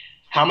about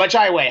how much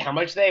I weigh, how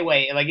much they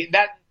weigh. Like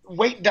that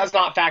weight does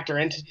not factor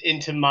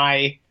into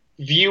my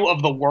view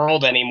of the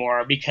world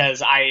anymore,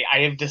 because I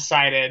have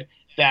decided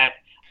that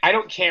I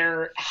don't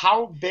care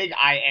how big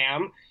I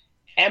am.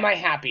 Am I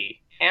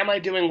happy? Am I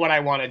doing what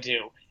I want to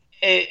do?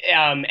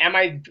 Am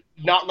I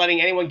not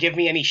letting anyone give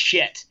me any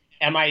shit?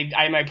 Am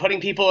I putting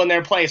people in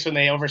their place when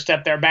they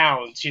overstep their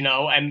bounds?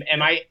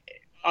 Am I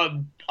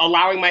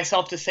allowing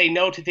myself to say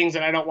no to things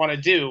that I don't want to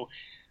do?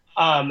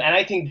 And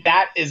I think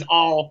that is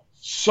all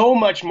so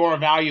much more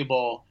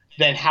valuable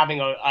than having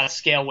a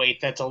scale weight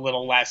that's a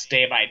little less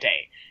day by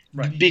day.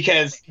 Right.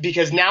 Because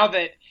now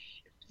that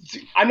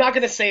I'm not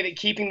going to say that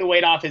keeping the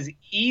weight off is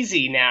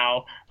easy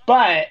now,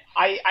 but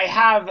I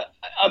have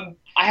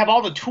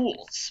all the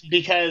tools,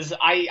 because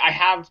I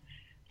have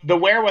the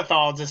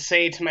wherewithal to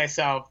say to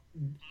myself,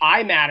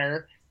 I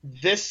matter.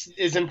 This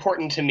is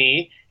important to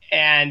me,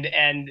 and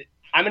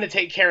I'm going to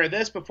take care of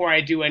this before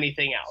I do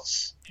anything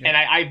else. Yeah. And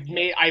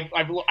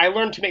I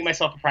learned to make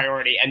myself a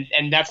priority,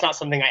 and that's not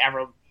something I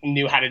ever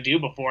knew how to do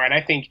before. And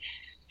I think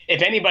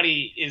if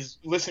anybody is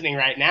listening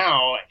right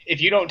now,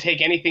 if you don't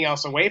take anything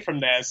else away from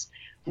this,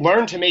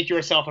 learn to make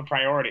yourself a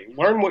priority.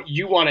 Learn what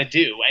you want to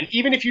do. And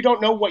even if you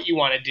don't know what you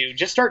want to do,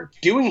 just start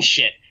doing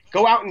shit.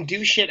 Go out and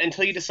do shit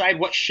until you decide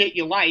what shit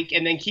you like,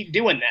 and then keep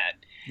doing that.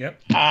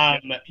 Yep.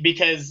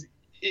 Because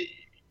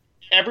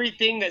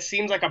everything that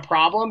seems like a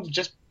problem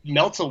just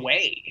melts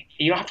away.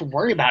 You don't have to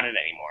worry about it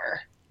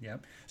anymore.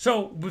 Yep.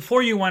 So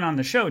before you went on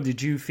the show,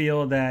 did you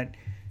feel that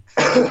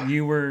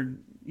you were,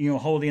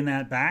 holding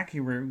that back?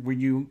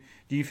 Do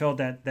you feel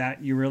that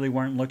you really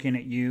weren't looking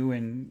at you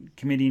and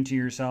committing to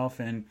yourself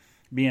and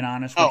being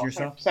honest with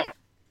yourself?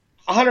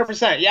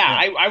 100%.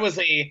 Yeah. I was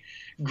a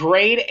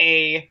grade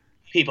A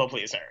people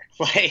pleaser.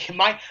 Like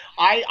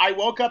I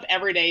woke up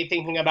every day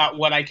thinking about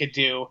what I could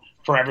do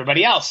for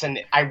everybody else, and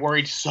I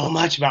worried so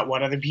much about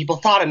what other people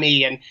thought of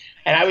me, and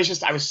I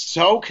was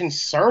so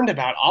concerned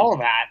about all of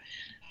that.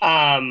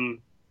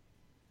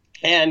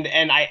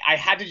 And I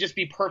had to just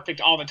be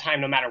perfect all the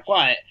time, no matter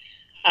what.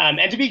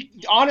 And to be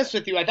honest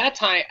with you, at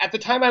the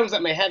time I was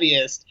at my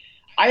heaviest,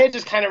 I had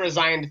just kind of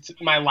resigned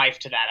my life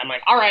to that. I'm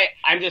like, all right,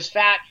 I'm just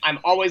fat. I'm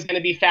always going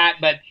to be fat.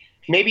 But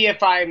maybe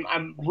if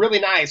I'm really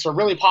nice or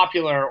really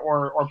popular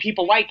or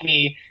people like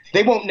me,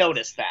 they won't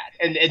notice that.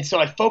 And so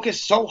I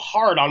focused so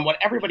hard on what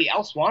everybody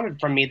else wanted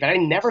from me that I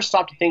never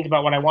stopped to think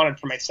about what I wanted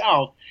for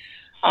myself.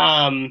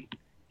 I'm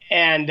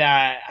trying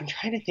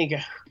to think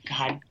of,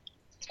 God,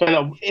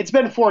 it's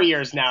been 4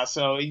 years now,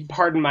 so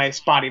pardon my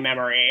spotty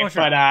memory. Oh,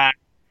 sure. But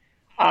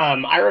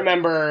I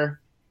remember,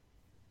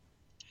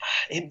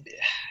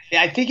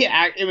 I think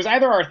it was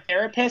either our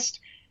therapist,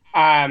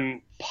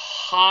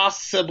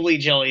 possibly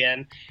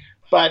Jillian,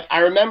 But I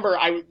remember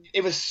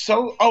it was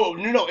so, oh,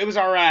 no, it was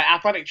our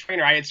athletic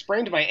trainer. I had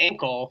sprained my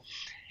ankle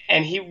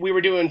and we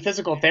were doing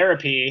physical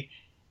therapy,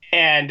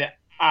 and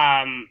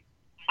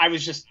I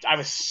was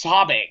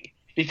sobbing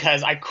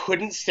because I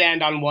couldn't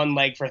stand on one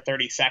leg for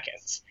 30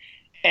 seconds.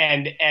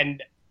 And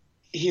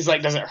he's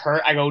like, "Does it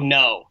hurt?" I go,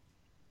 "No,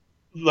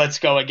 let's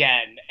go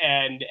again."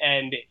 And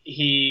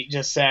he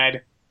just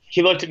said,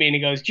 he looked at me and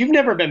he goes, "You've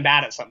never been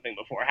bad at something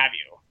before, have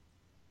you?"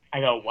 I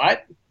go,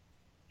 "What?"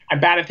 "I'm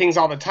bad at things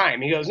all the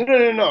time." He goes, "No, no,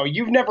 no, no.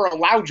 You've never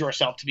allowed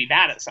yourself to be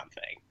bad at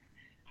something."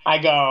 I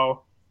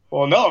go,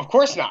 "Well, no, of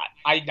course not.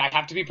 I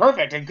have to be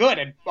perfect and good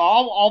and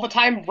all the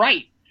time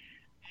right."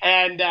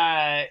 And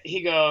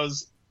he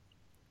goes,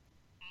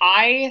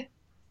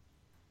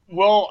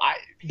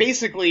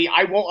 basically,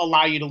 I won't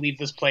allow you to leave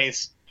this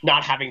place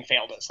not having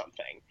failed at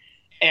something."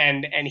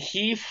 And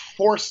he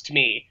forced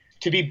me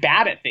to be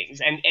bad at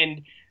things.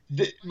 And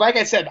like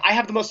I said, I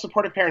have the most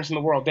supportive parents in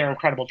the world. They're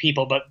incredible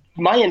people. But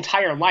my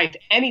entire life,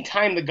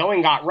 anytime the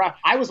going got rough,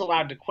 I was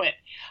allowed to quit.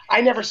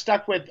 I never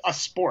stuck with a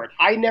sport.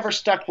 I never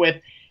stuck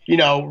with,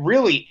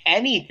 really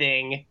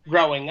anything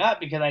growing up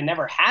because I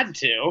never had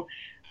to.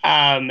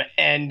 And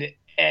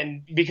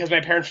because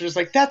my parents were just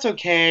like, "That's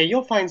okay,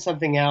 you'll find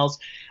something else."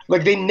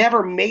 Like, they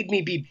never made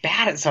me be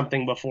bad at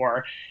something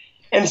before.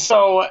 And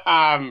so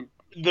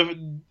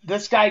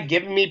this guy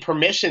giving me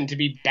permission to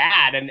be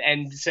bad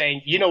and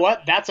saying, "You know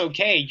what, that's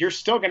okay. You're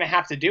still going to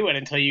have to do it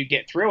until you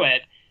get through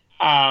it,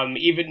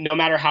 even no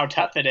matter how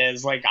tough it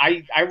is." Like,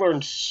 I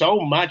learned so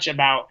much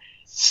about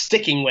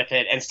sticking with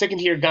it and sticking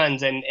to your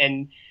guns.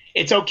 And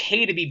it's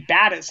okay to be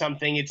bad at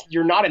something.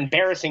 You're not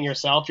embarrassing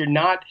yourself. You're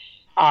not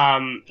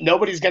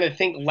nobody's going to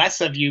think less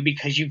of you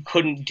because you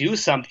couldn't do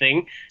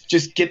something.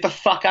 Just get the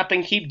fuck up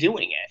and keep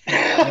doing it.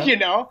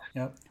 Yep.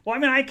 Yep.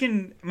 Well,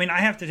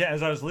 I have to,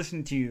 as I was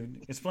listening to you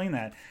explain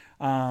that,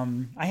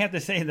 I have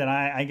to say that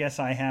I guess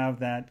I have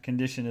that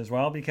condition as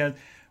well, because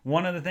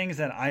one of the things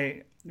that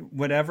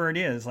whatever it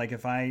is, like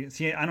if I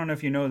see, I don't know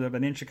if you know that,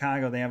 but in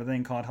Chicago, they have a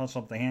thing called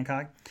Hustle Up the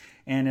Hancock,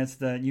 and it's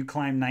you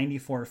climb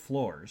 94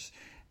 floors.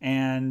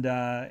 And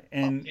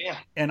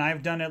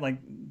I've done it like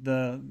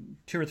the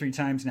 2 or 3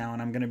 times now,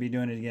 and I'm going to be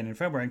doing it again in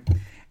February.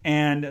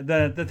 And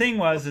the thing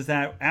is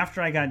that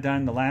after I got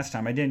done the last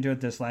time, I didn't do it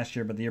this last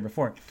year, but the year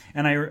before,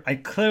 and I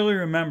clearly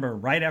remember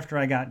right after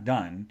I got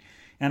done,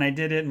 and I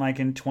did it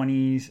in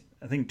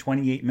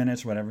 28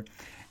 minutes or whatever.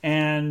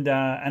 And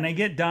I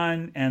get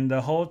done, and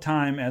the whole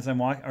time as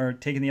I'm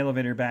taking the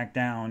elevator back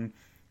down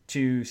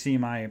to see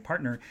my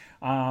partner,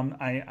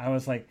 I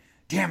was like,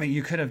 "Damn it,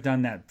 you could have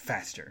done that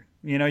faster.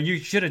 You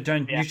should have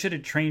done, You should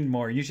have trained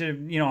more. You should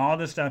have, all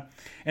this stuff."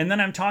 And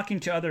then I'm talking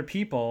to other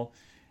people,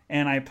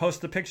 and I post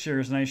the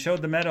pictures, and I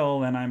showed the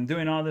medal, and I'm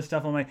doing all this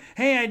stuff. I'm like,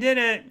 "Hey, I did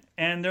it."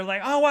 And they're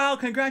like, "Oh, wow,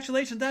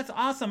 congratulations. That's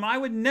awesome. I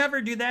would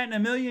never do that in a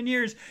million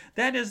years.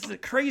 That is the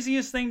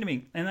craziest thing to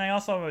me." And I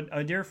also have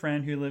a dear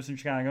friend who lives in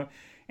Chicago,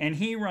 and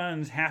he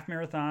runs half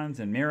marathons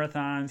and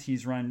marathons.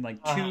 He's run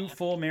like 2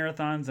 full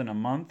marathons in a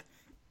month,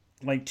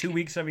 like 2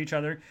 weeks of each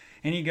other.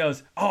 And he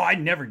goes, "Oh,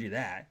 I'd never do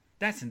that.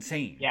 That's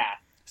insane." Yeah.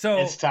 So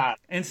it's tough.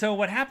 And so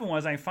what happened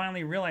was I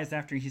finally realized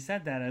after he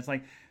said that, it's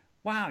like,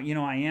 wow,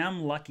 I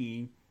am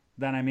lucky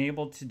that I'm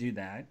able to do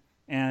that.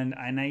 And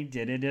I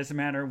did it. It doesn't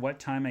matter what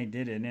time I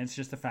did it. And it's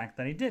just the fact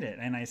that I did it.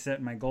 And I set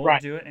my goal to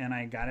do it, and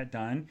I got it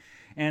done.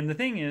 And the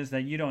thing is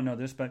that you don't know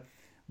this, but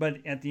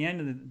at the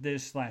end of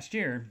this last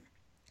year,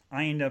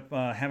 I ended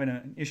up having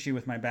an issue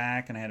with my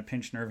back, and I had a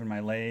pinched nerve in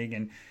my leg.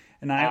 And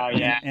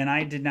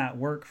I did not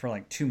work for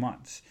like 2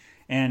 months.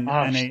 And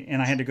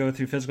I had to go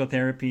through physical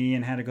therapy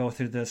and had to go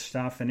through this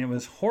stuff, and it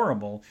was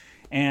horrible.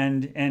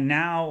 And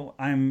now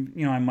I'm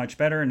much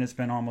better, and it's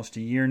been almost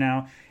a year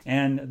now.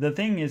 And the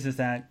thing is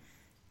that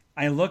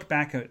I look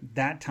back at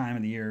that time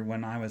of the year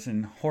when I was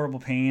in horrible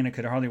pain. I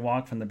could hardly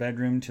walk from the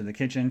bedroom to the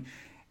kitchen,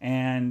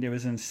 and it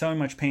was in so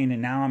much pain.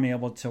 And now I'm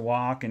able to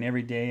walk, and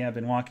every day I've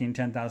been walking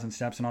 10,000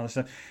 steps and all this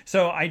stuff.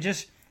 So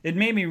it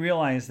made me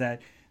realize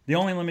that the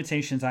only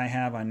limitations I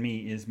have on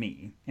me is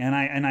me, and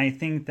I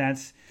think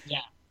that's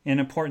an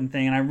important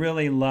thing. And I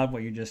really love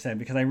what you just said,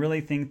 because I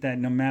really think that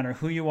no matter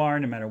who you are,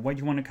 no matter what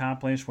you want to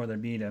accomplish, whether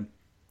it be to,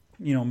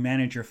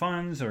 manage your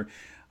funds, or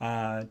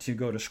to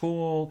go to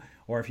school,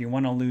 or if you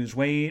want to lose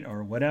weight,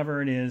 or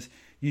whatever it is,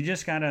 you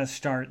just got to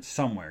start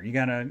somewhere. You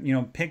got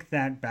to, pick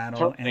that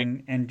battle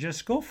and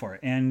just go for it.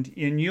 And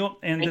you're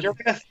going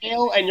to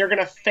fail, and you're going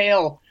to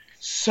fail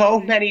so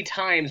many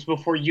times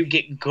before you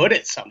get good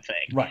at something.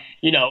 Right.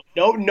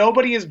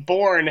 Nobody is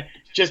born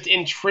just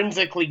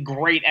intrinsically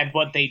great at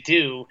what they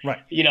do. Right.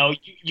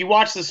 You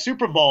watch the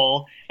Super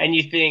Bowl and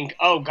you think,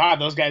 "Oh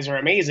God, those guys are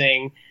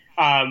amazing.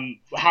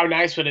 How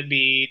nice would it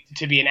be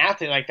to be an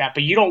athlete like that?"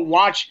 But you don't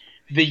watch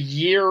the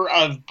year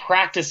of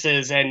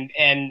practices and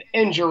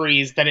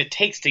injuries that it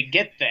takes to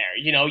get there.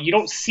 You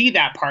don't see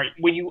that part.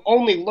 When you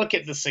only look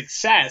at the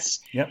success,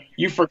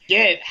 you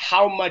forget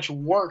how much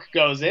work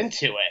goes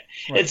into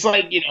it. Right. It's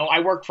like, I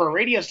work for a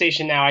radio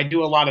station now. I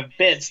do a lot of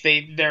bits.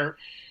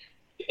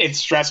 It's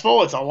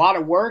stressful. It's a lot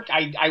of work.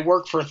 I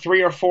work for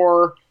 3 or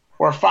 4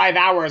 or 5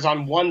 hours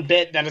on one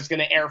bit that is going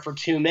to air for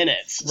 2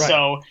 minutes. Right.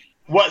 So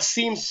what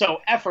seems so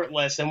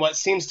effortless and what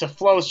seems to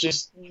flow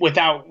just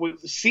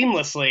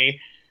seamlessly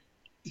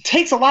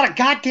takes a lot of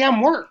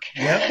goddamn work.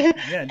 Yep.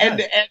 Yeah, it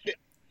does. and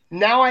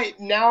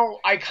now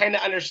I kind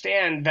of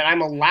understand that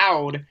I'm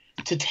allowed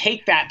to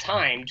take that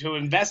time, to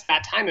invest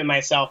that time in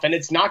myself, and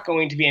it's not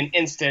going to be an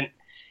instant,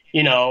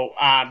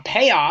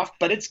 payoff,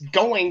 but it's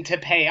going to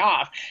pay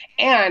off.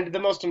 And the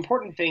most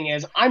important thing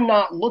is I'm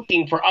not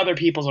looking for other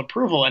people's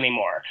approval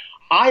anymore.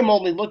 I'm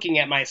only looking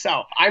at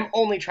myself. I'm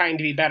only trying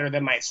to be better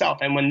than myself.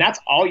 And when that's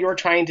all you're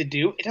trying to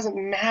do, it doesn't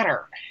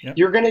matter. Yep.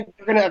 You're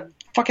gonna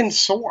fucking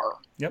soar.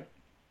 Yep.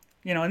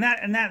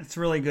 And that's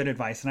really good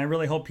advice. And I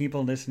really hope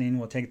people listening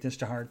will take this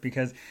to heart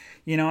because,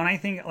 and I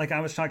think, like,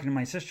 I was talking to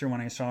my sister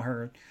when I saw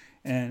her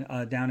and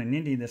down in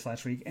Indy this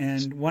last week.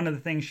 And one of the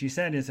things she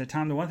said is that,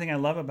 Tom, the one thing I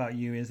love about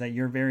you is that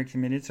you're very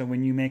committed. So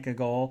when you make a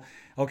goal,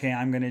 okay,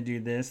 I'm going to do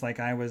this. Like,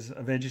 I was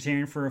a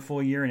vegetarian for a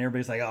full year and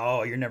everybody's like,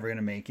 oh, you're never going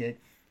to make it.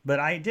 But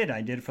I did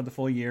it for the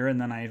full year.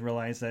 And then I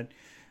realized that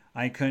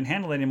I couldn't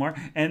handle it anymore.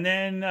 And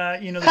then,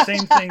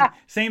 the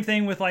same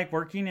thing with like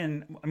working.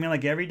 And I mean,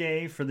 like every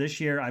day for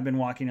this year, I've been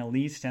walking at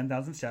least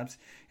 10,000 steps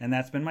and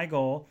that's been my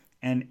goal.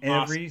 And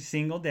every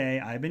single day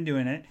I've been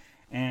doing it.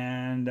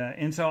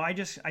 And so I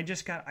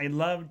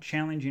love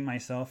challenging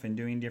myself and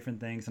doing different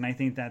things. And I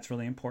think that's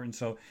really important.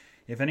 So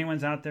if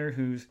anyone's out there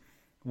who's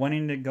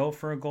wanting to go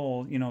for a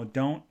goal,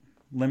 don't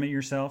limit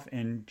yourself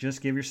and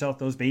just give yourself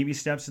those baby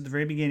steps at the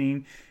very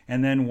beginning.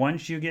 And then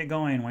once you get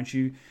going, once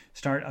you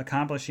start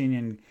accomplishing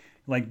and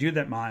like do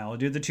that mile,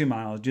 do the 2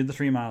 miles, do the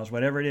 3 miles,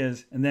 whatever it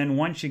is. And then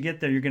once you get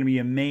there, you're going to be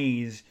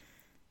amazed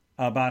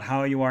about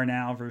how you are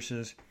now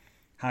versus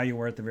how you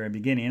were at the very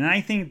beginning. And I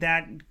think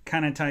that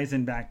kind of ties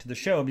in back to the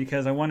show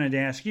because I wanted to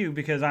ask you,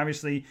 because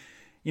obviously,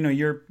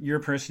 your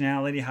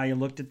personality, how you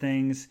looked at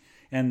things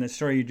and the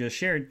story you just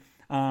shared,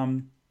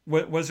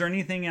 was there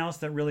anything else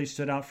that really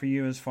stood out for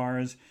you as far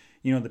as,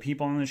 the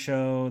people on the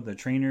show, the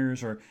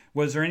trainers, or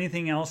was there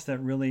anything else that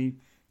really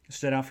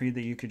stood out for you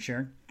that you could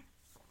share?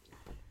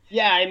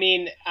 Yeah, I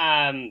mean,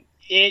 that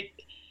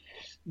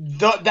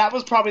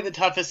was probably the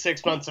toughest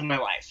 6 months of my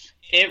life.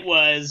 It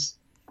was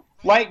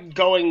like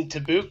going to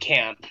boot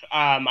camp.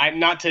 I'm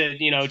not to,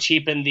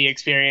 cheapen the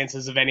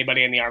experiences of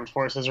anybody in the armed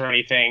forces or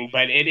anything,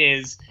 but it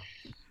is,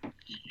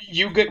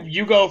 you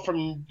go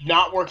from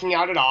not working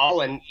out at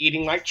all and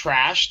eating like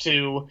trash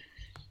to,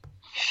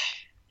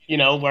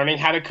 learning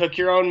how to cook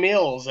your own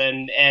meals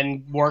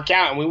and work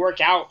out. And we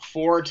work out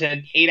 4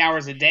 to 8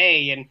 hours a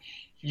day, and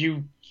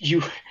you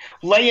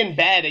lay in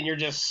bed and you're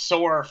just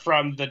sore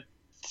from the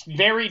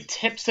very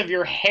tips of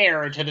your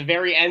hair to the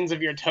very ends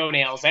of your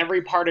toenails.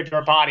 Every part of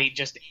your body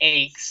just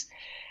aches.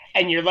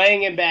 And you're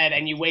laying in bed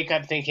and you wake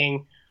up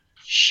thinking,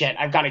 shit,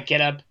 I've got to get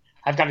up.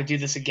 I've got to do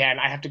this again.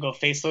 I have to go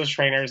face those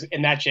trainers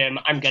in that gym.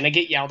 I'm going to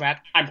get yelled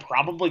at. I'm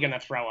probably going to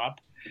throw up.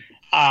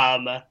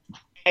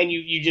 And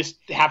you just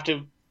have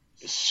to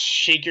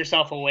shake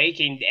yourself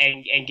awake and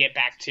get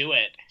back to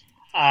it.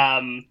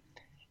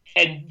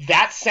 And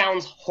that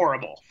sounds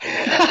horrible.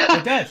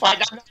 It does. Like,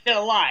 I'm not going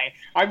to lie.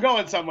 I'm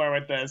going somewhere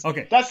with this.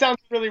 Okay. That sounds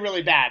really,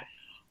 really bad.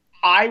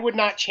 I would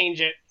not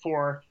change it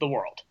for the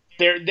world.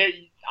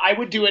 I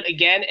would do it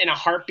again in a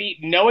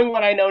heartbeat. Knowing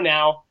what I know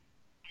now,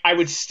 I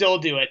would still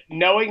do it.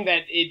 Knowing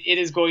that it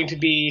is going to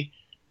be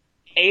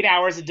 8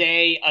 hours a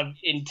day of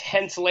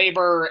intense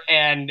labor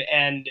and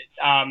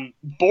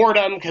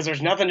boredom because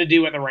there's nothing to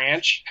do at the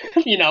ranch.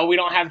 We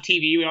don't have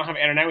TV. We don't have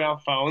internet. We don't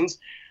have phones.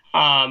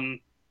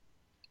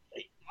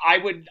 I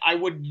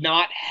would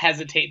not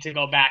hesitate to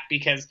go back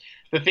because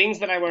the things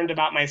that I learned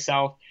about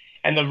myself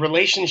and the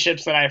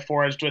relationships that I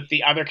forged with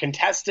the other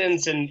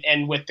contestants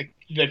and with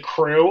the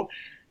crew,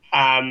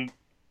 I'm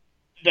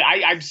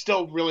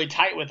still really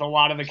tight with a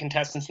lot of the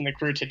contestants in the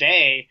crew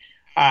today,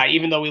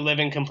 even though we live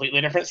in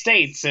completely different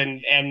states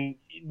and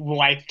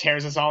life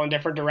tears us all in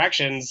different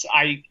directions.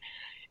 I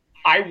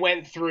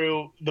went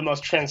through the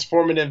most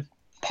transformative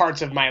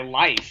parts of my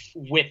life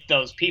with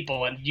those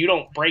people, and you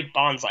don't break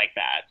bonds like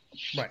that.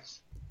 Right.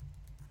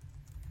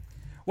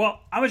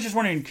 Well, I was just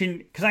wondering,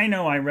 because I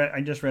know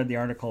I just read the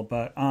article,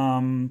 but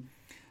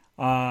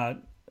about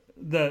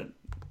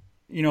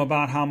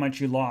how much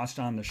you lost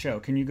on the show.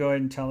 Can you go ahead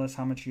and tell us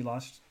how much you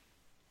lost?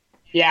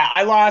 Yeah,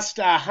 I lost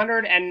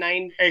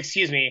 109.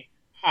 Excuse me.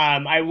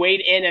 I weighed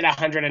in at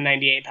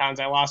 198 pounds.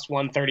 I lost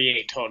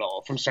 138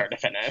 total from start to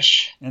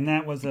finish. And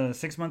that was a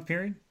 6-month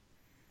period?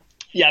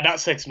 Yeah,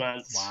 about 6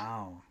 months.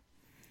 Wow,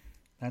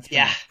 that's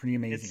pretty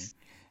amazing.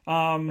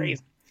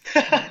 Crazy.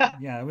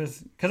 Yeah, it was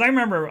because I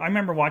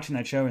remember watching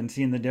that show and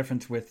seeing the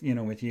difference with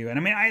you. And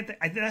I mean,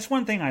 I that's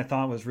one thing I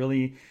thought was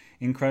really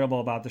incredible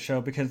about the show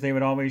because they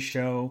would always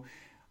show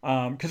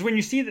because when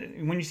you see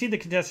the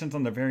contestants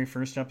on the very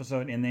first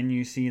episode and then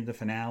you see the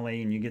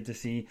finale and you get to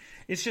see,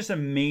 it's just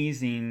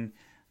amazing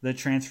the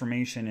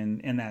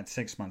transformation in that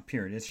 6-month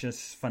period. It's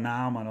just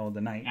phenomenal,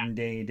 the night and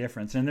day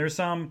difference. And there's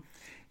some,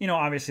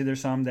 obviously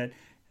there's some that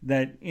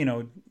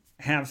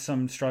have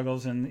some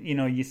struggles and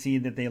you see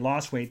that they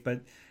lost weight,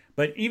 but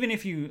But even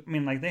if you, I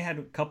mean, like they had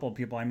a couple of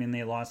people, I mean,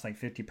 they lost like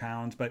 50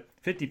 pounds, but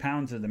 50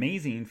 pounds is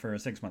amazing for a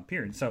 6-month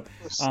period. So,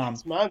 For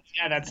 6 months,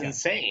 yeah, that's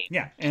insane.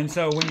 yeah. And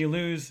so when you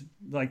lose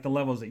like the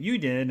levels that you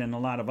did and a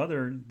lot of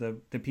other,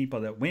 the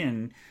people that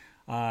win,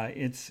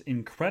 it's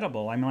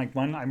incredible. I mean, like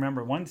I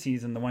remember one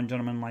season, the one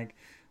gentleman like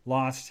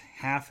lost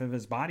half of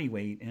his body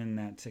weight in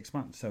that 6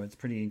 months. So it's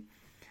pretty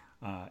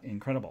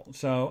incredible.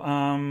 So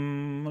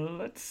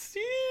let's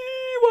see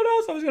what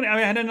else I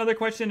had another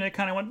question and it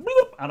kind of went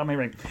bloop out of my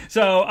brain.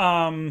 So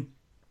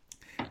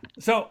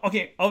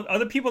okay,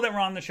 other people that were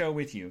on the show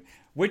with you,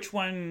 which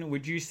one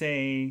would you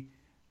say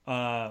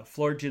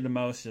floored you the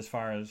most as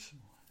far as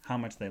how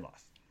much they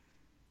lost?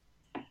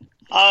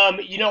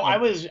 I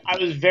was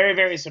very,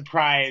 very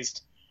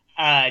surprised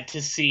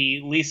to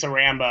see Lisa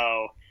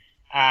Rambo.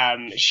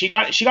 She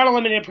got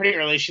eliminated pretty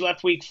early. She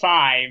left week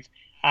 5.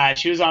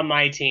 She was on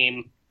my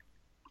team.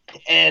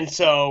 And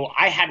so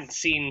I hadn't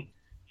seen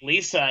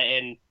Lisa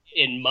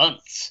in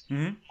months.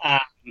 Mm-hmm.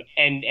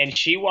 And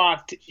she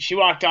walked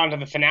onto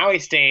the finale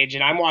stage,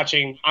 and I'm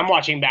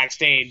watching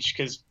backstage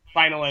because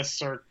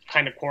finalists are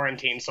kind of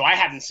quarantined. So I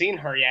hadn't seen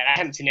her yet. I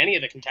hadn't seen any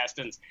of the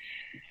contestants.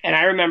 And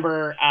I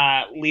remember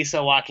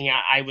Lisa walking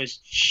out. I was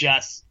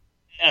just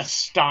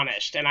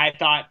astonished, and I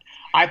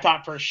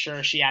thought for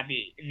sure she had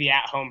the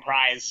at-home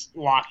prize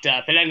locked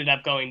up. It ended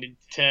up going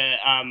to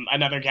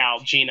another gal,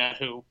 Gina,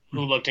 who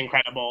looked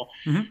incredible.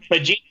 Mm-hmm.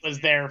 But Gina was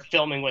there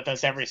filming with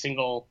us every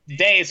single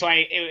day, so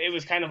it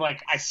was kind of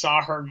like I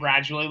saw her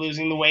gradually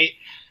losing the weight.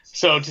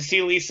 So to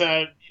see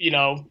Lisa,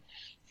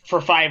 for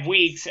 5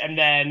 weeks and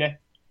then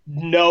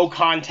no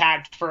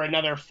contact for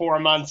another 4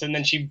 months, and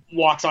then she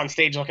walks on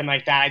stage looking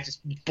like that, it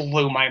just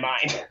blew my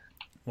mind.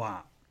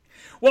 Wow.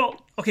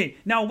 Well, okay,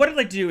 now what I'd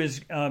like to do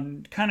is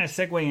kind of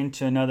segue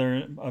into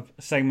another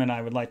segment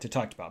I would like to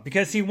talk about.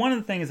 Because, see, one of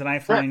the things that I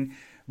find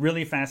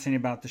really fascinating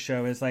about the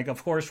show is, like,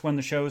 of course, when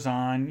the show's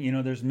on,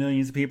 there's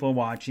millions of people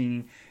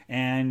watching.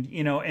 And,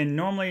 and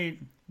normally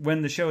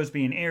when the show is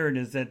being aired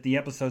is that the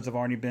episodes have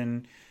already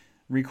been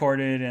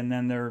recorded and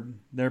then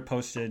they're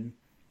posted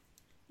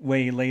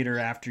way later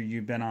after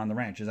you've been on the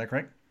ranch. Is that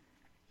correct?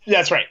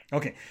 That's right.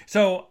 Okay.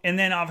 So, and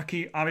then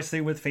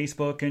obviously with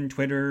Facebook and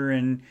Twitter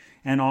and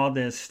all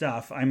this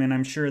stuff, I mean,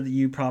 I'm sure that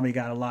you probably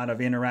got a lot of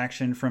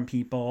interaction from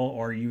people,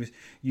 or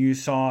you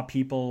saw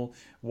people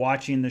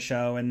watching the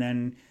show and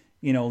then,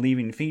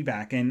 leaving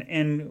feedback.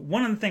 And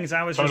one of the things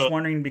I was just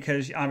wondering,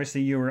 because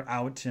obviously you were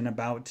out and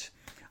about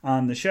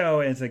on the show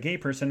as a gay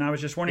person, I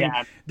was just wondering,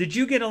 did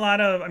you get a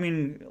lot of, I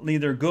mean,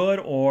 either good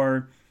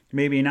or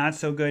maybe not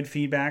so good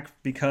feedback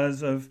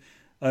because of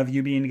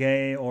you being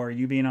gay or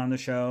you being on the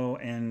show,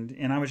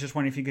 and I was just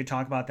wondering if you could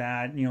talk about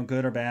that,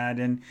 good or bad,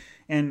 and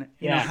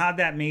how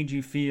that made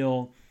you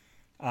feel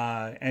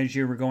as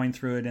you were going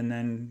through it and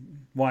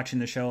then watching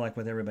the show like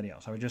with everybody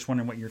else. I was just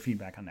wondering what your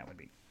feedback on that would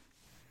be.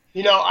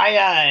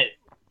 I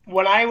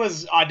when I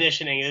was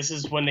auditioning, this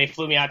is when they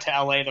flew me out to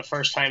LA the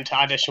first time to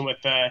audition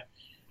with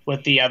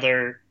the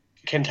other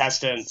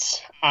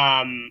contestants.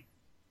 And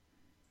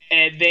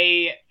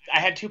I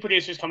had 2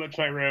 producers come up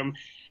to my room.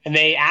 And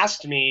they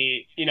asked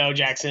me,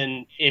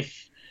 Jackson,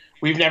 if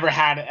we've never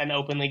had an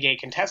openly gay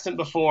contestant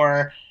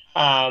before.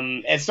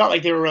 It's not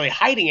like they were really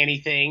hiding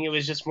anything. It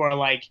was just more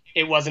like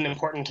it wasn't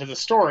important to the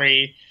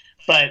story.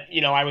 But,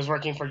 I was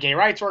working for gay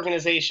rights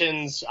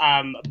organizations.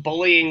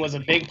 Bullying was a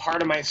big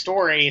part of my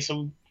story,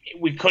 so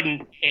we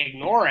couldn't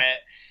ignore it.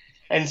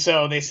 And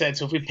so they said,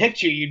 so if we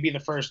picked you, you'd be the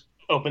first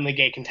openly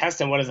gay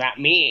contestant. What does that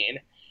mean?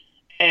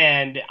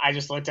 And I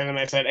just looked at him and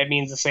I said, it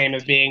means the same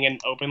as being an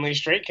openly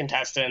straight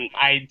contestant.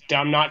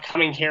 I'm not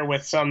coming here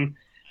with some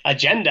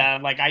agenda.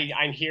 Like,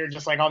 I'm here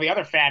just like all the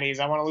other fatties.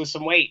 I want to lose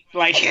some weight.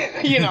 Like,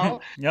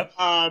 Yep.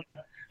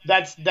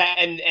 That's that.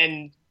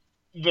 And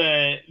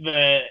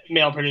the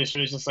male producer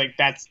was just like,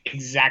 that's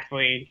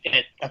exactly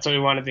it. That's what we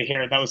wanted to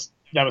hear. That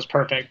was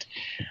perfect.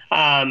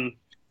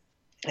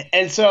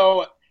 And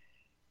so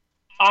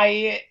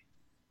I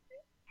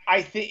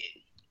think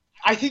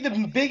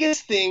the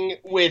biggest thing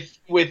with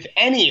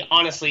any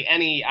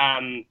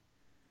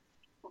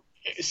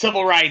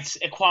civil rights,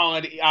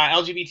 equality,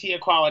 LGBT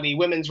equality,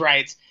 women's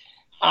rights,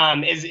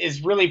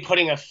 is really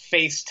putting a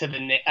face to the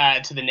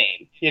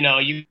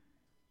name.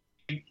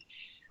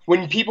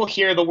 When people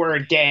hear the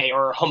word gay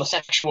or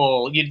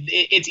homosexual,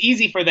 it's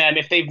easy for them,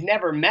 if they've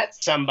never met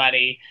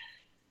somebody,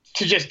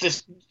 to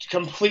just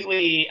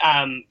completely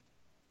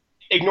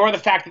ignore the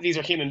fact that these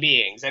are human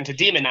beings and to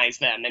demonize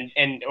them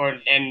and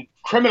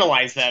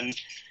criminalize them.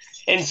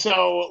 And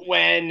so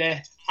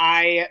when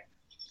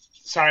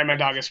sorry, my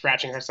dog is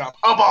scratching herself.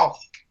 Oh, Bo,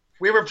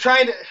 we were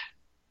trying to,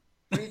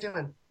 what are you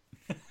doing?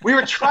 We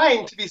were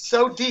trying to be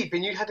so deep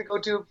and you had to go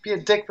be a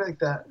dick like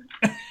that.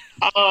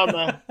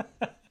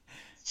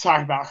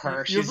 Sorry about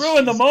her. You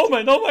ruined the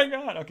moment. Oh my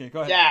God. Okay, go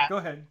ahead. Yeah. Go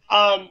ahead.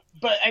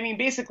 But I mean,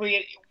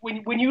 basically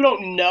when you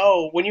don't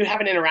know, when you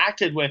haven't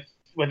interacted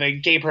with a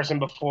gay person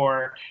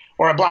before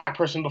or a black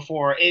person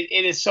before,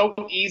 it is so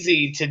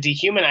easy to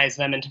dehumanize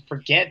them and to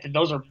forget that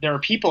there are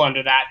people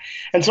under that.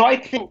 And so I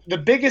think the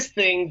biggest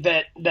thing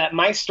that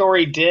my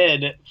story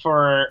did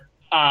for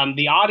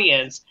the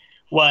audience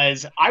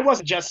was I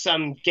wasn't just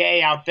some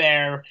gay out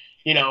there,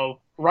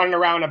 running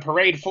around a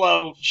parade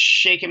float,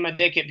 shaking my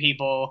dick at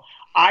people.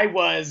 I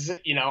was,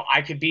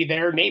 I could be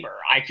their neighbor.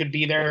 I could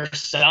be their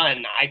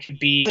son. I could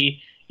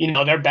be,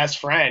 their best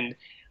friend.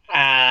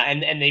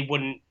 And they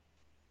wouldn't,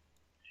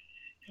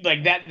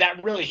 like,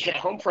 that really hit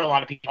home for a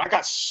lot of people. I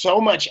got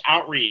so much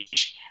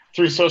outreach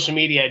through social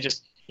media.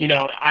 Just,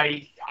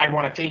 I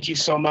want to thank you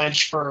so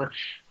much for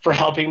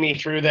helping me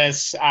through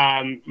this.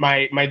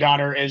 My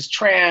daughter is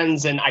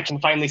trans, and I can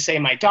finally say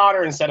my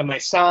daughter instead of my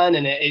son.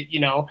 And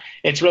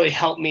it's really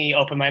helped me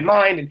open my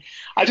mind. And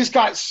I just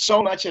got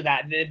so much of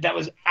that. That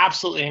was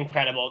absolutely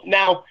incredible.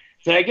 Now,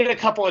 did I get a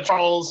couple of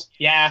trolls?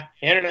 Yeah,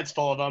 the internet's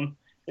full of them.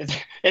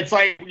 It's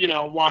like,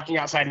 walking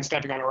outside and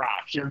stepping on a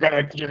rock. You're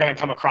gonna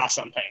come across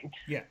something.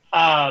 Yeah.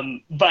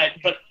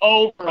 But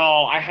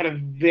overall, I had a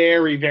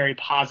very, very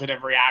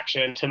positive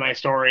reaction to my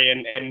story,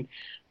 and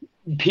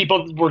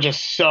people were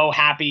just so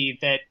happy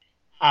that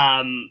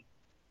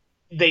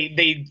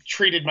they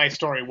treated my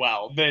story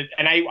well.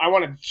 And I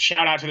want to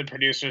shout out to the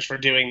producers for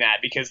doing that,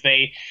 because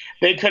they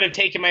could have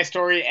taken my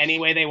story any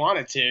way they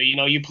wanted to.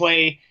 You can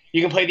play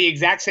the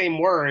exact same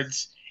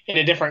words in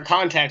a different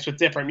context with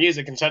different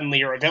music, and suddenly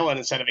you're a villain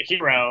instead of a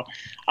hero.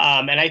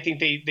 And I think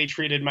they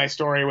treated my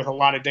story with a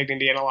lot of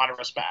dignity and a lot of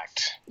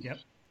respect. Yep.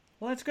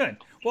 Well, that's good.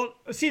 Well,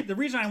 see, the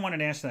reason I wanted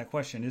to ask that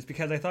question is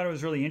because I thought it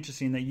was really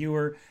interesting that you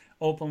were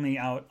openly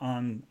out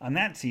on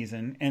that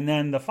season, and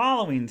then the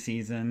following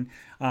season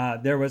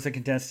there was a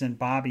contestant,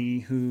 Bobby,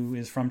 who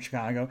is from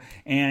Chicago,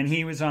 and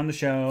he was on the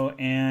show,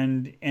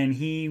 and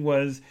he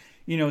was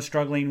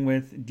struggling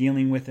with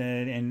dealing with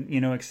it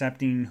and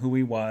accepting who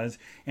he was.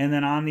 And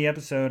then on the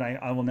episode,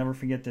 I will never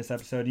forget this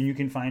episode, and you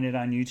can find it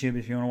on YouTube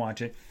if you want to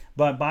watch it,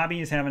 but Bobby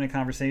is having a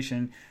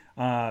conversation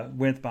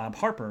with Bob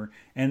Harper,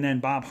 and then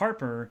Bob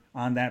Harper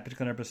on that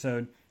particular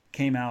episode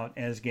came out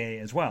as gay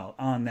as well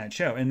on that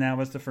show. And that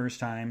was the first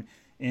time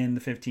in the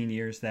 15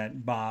 years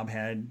that Bob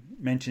had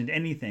mentioned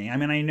anything. I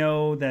mean, I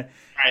know that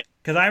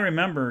because I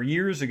remember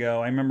years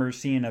ago, I remember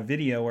seeing a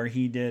video where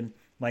he did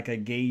like a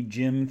gay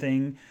gym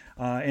thing.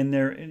 And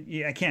there,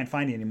 I can't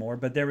find it anymore,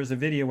 but there was a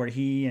video where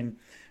he and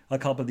a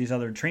couple of these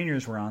other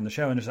trainers were on the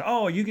show, and they said,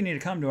 "Oh, you need to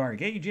come to our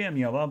gay gym,"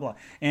 blah blah.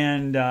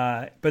 And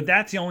but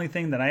that's the only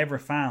thing that I ever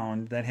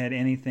found that had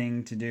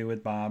anything to do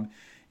with Bob,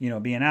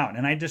 being out.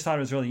 And I just thought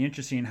it was really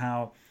interesting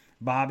how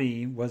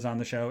Bobby was on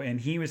the show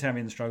and he was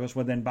having the struggles.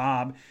 Well, then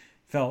Bob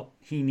felt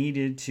he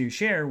needed to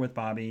share with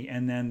Bobby,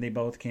 and then they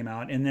both came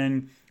out. And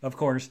then, of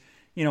course,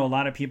 a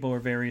lot of people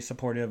were very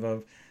supportive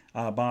of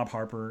Bob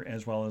Harper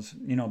as well as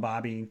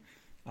Bobby,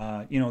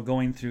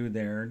 going through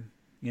their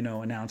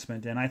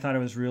announcement. And I thought it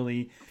was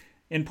really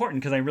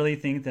important, because I really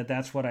think that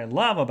that's what I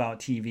love about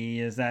TV,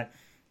 is that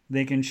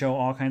they can show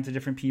all kinds of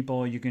different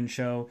people. You can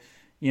show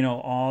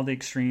all the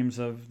extremes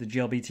of the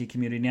GLBT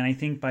community. And I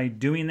think by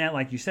doing that,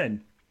 like you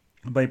said,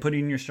 by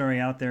putting your story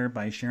out there,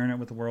 by sharing it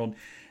with the world,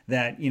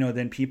 that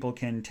then people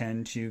can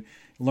tend to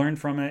learn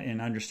from it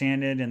and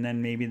understand it, and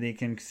then maybe they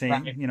can say,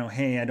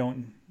 hey, I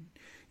don't,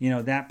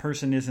 that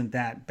person isn't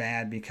that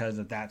bad because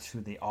that's who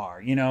they are,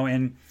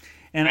 and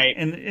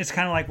it's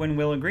kind of like when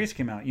Will and Grace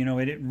came out.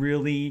 It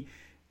really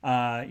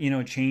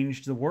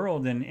changed the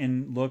world,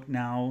 and look,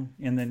 now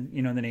in the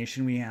the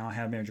nation we now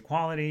have marriage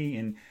equality,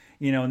 and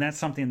and that's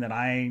something that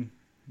I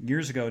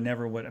years ago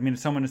never would. I mean, if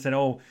someone had said,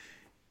 "Oh,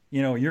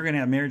 you're going to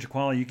have marriage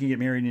equality, you can get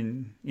married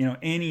in,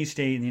 any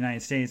state in the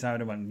United States," I would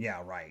have went, yeah,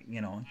 right,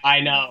 I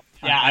know.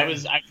 Yeah, I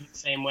was the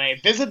same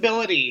way.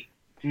 Visibility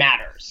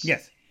matters.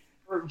 Yes.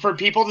 For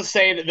people to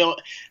say that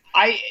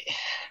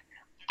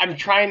I'm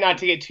trying not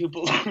to get too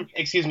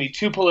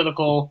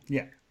political.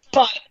 Yeah.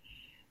 But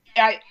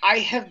I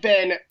have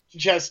been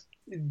just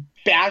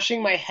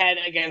bashing my head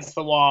against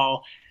the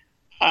wall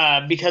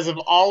because of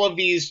all of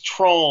these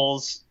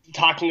trolls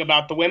talking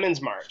about the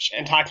Women's March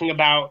and talking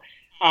about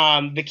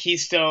the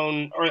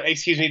Keystone, or the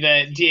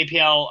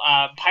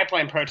DAPL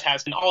pipeline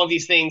protest and all of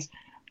these things.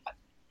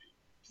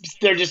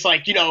 They're just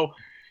like,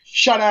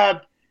 shut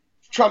up,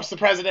 Trump's the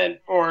president,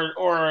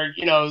 or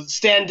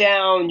stand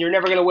down, you're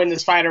never going to win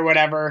this fight, or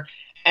whatever.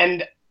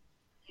 And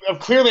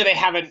clearly they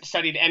haven't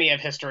studied any of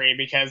history,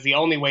 because the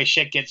only way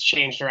shit gets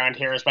changed around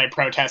here is by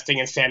protesting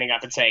and standing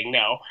up and saying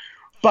no.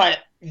 But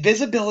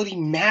visibility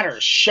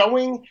matters.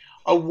 Showing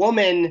a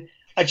woman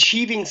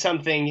achieving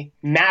something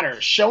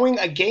matters. Showing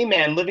a gay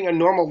man living a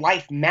normal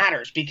life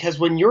matters, because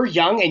when you're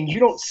young and you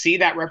don't see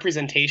that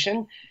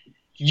representation,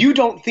 you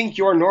don't think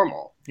you're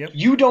normal. Yep.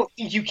 You don't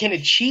think you can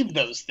achieve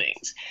those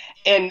things.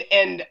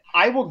 And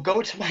I will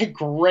go to my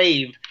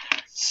grave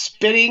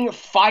spitting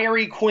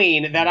fiery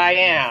queen that I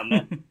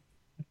am,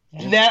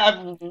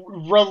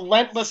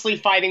 relentlessly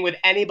fighting with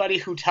anybody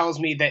who tells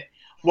me that,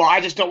 well,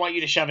 I just don't want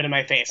you to shove it in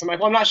my face. I'm like,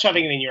 well, I'm not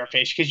shoving it in your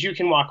face because you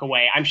can walk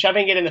away. I'm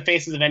shoving it in the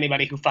faces of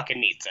anybody who fucking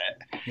needs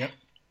it. Yep.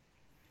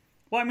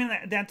 Well, I mean,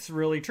 that's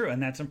really true,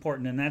 and that's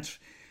important. And that's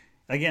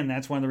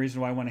one of the reasons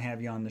why I want to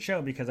have you on the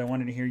show, because I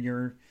wanted to hear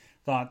your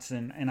thoughts,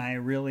 and I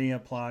really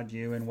applaud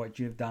you and what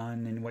you've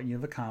done and what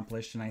you've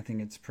accomplished, and I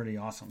think it's pretty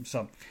awesome.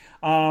 So,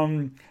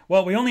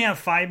 well, we only have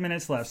 5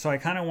 minutes left, so I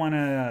kind of want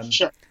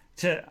to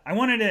I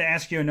wanted to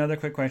ask you another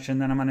quick question,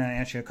 then I'm going to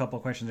ask you a couple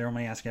of questions I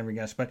normally ask every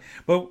guest. But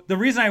the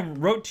reason I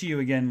wrote to you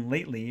again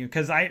lately,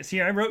 because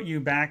I wrote you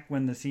back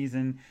when the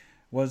season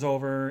was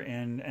over,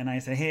 and I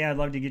said, hey, I'd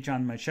love to get you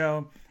on my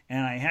show,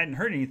 and I hadn't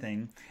heard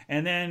anything.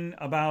 And then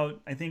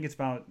I think it's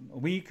about a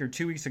week or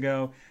 2 weeks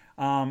ago,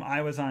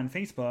 I was on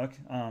Facebook,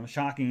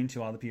 shocking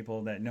to all the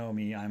people that know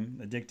me, I'm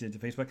addicted to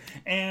Facebook,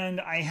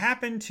 and I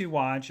happened to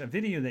watch a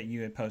video that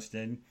you had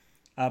posted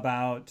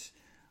about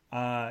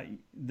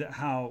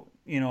about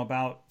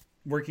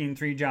working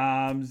 3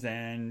 jobs,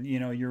 and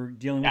you're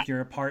dealing with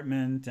your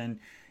apartment,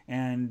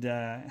 and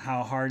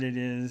how hard it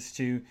is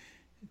to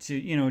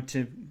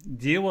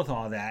deal with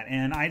all that.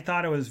 And I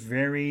thought it was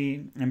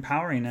very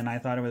empowering, and I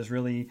thought it was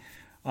really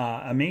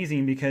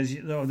amazing because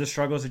of the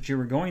struggles that you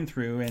were going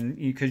through, and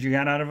because you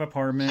got out of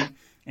apartment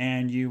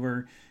and you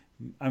were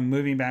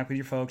moving back with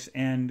your folks,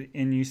 and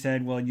you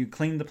said, well, you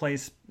cleaned the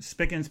place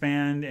spick and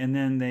span, and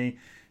then they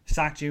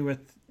socked you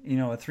with a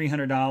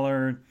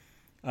 $300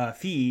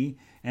 fee,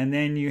 and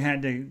then you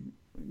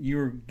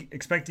were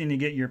expecting to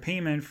get your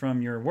payment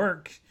from your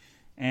work,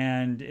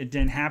 and it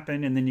didn't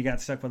happen, and then you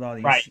got stuck with all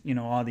these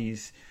all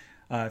these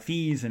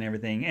fees and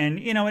everything. And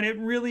it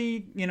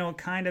really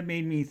kind of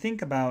made me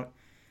think about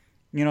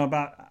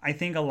I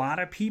think a lot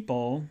of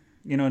people,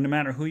 no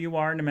matter who you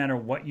are, no matter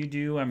what you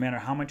do, no matter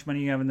how much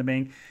money you have in the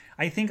bank,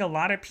 I think a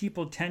lot of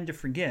people tend to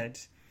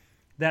forget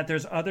that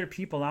there's other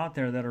people out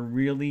there that are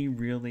really,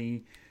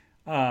 really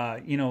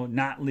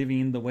not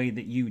living the way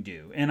that you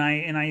do. And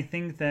I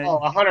think that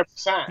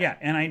 100%. Yeah,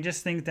 and I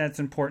just think that's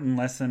an important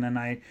lesson. And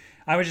I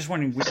was just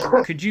wondering,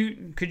 could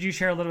you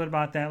share a little bit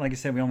about that? Like I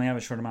said, we only have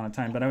a short amount of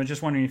time, but I was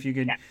just wondering if you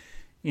could,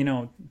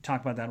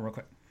 talk about that real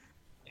quick.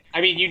 I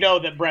mean,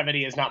 that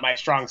brevity is not my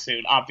strong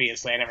suit.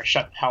 Obviously, I never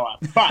shut the hell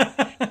up.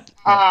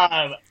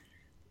 But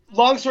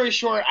long story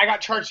short, I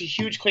got charged a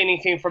huge cleaning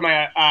fee for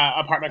my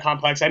apartment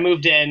complex. I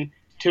moved in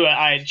to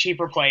a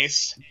cheaper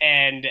place,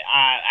 and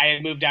I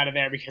had moved out of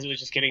there because it was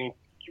just getting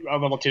a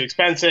little too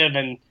expensive,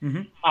 and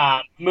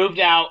moved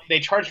out. They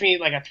charged me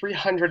like a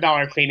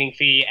 $300 cleaning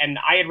fee, and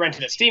I had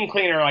rented a steam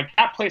cleaner. Like,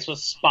 that place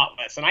was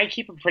spotless, and I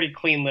keep a pretty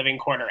clean living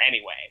quarter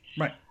anyway.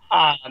 Right.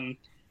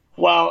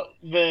 Well,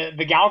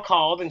 the gal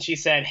called, and she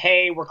said,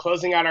 hey, we're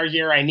closing out our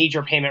year. I need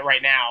your payment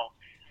right now.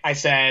 I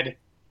said,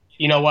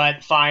 you know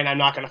what? Fine. I'm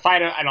not going to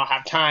fight it. I don't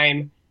have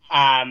time.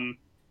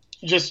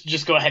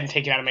 Just go ahead and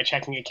take it out of my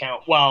checking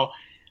account. Well,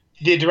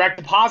 the direct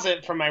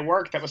deposit from my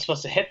work that was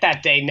supposed to hit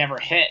that day never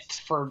hit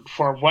for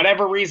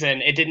whatever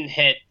reason. It didn't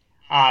hit.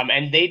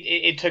 And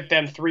it took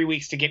them 3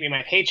 weeks to get me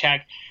my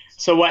paycheck.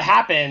 So what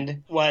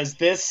happened was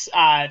this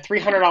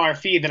 $300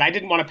 fee that I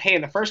didn't want to pay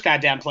in the first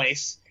goddamn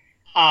place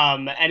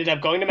ended up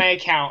going to my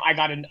account. I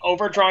got an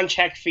overdrawn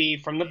check fee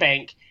from the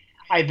bank.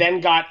 I then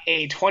got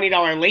a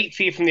 $20 late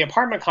fee from the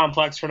apartment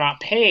complex for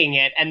not paying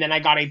it. And then I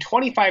got a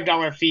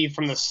 $25 fee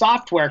from the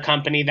software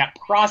company that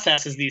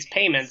processes these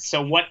payments.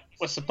 So what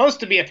was supposed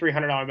to be a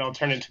 $300 bill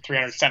turned into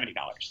 $370.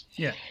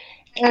 Yeah.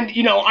 And,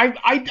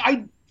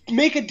 I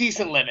make a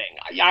decent living.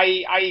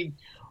 I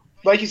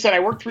like you said, I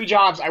work 3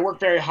 jobs. I work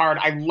very hard.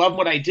 I love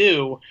what I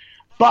do.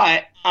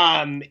 But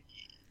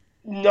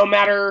no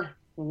matter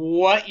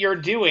what you're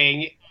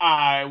doing,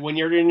 when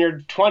you're in your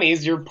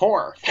 20s, you're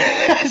poor.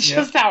 That's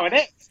just how it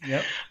is.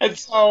 Yep. And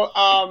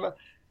so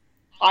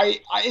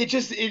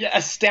it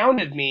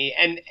astounded me,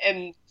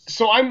 and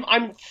so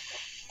I'm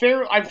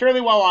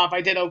fairly well off.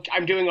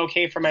 I'm doing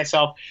okay for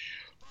myself,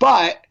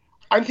 but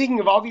I'm thinking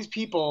of all these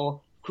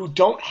people who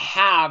don't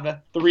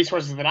have the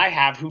resources that I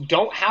have, who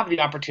don't have the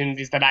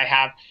opportunities that I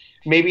have.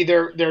 Maybe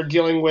they're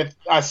dealing with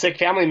a sick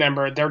family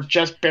member. They're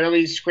just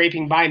barely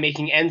scraping by,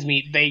 making ends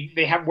meet.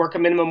 They have work a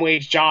minimum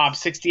wage job,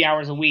 60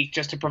 hours a week,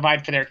 just to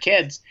provide for their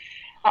kids.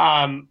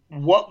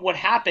 What would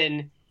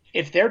happen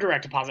if their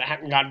direct deposit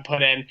hadn't gotten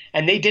put in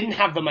and they didn't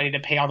have the money to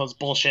pay all those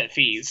bullshit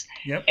fees?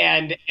 Yep.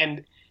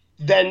 And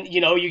then,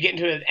 you get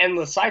into an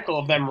endless cycle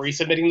of them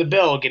resubmitting the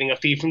bill, getting a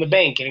fee from the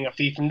bank, getting a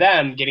fee from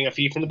them, getting a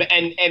fee from the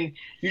bank, and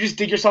you just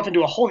dig yourself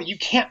into a hole that you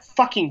can't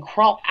fucking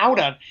crawl out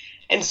of.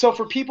 And so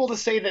for people to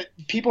say that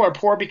people are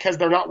poor because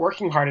they're not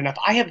working hard enough,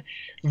 I have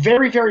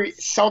very, very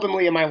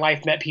seldomly in my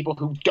life met people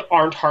who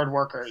aren't hard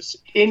workers.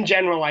 In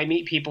general, I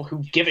meet people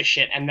who give a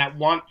shit and that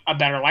want a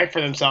better life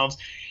for themselves.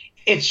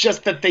 It's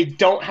just that they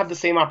don't have the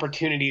same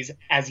opportunities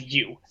as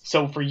you.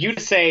 So for you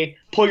to say,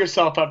 pull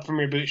yourself up from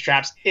your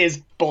bootstraps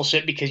is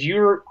bullshit, because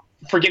you're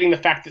forgetting the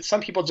fact that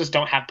some people just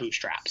don't have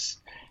bootstraps.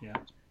 Yeah.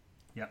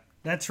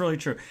 That's really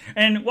true.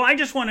 And well,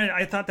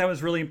 I thought that was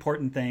a really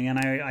important thing. And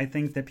I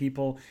think that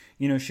people,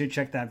 should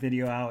check that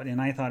video out.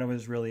 And I thought it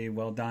was really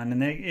well done.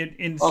 And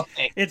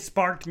it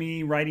sparked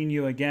me writing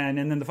you again.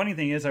 And then the funny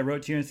thing is, I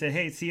wrote to you and said,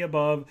 hey, see you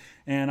above,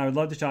 and I would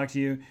love to talk to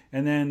you.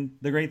 And then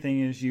the great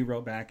thing is you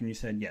wrote back and you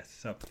said yes.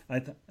 So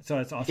so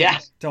that's awesome. Yeah.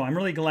 So I'm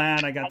really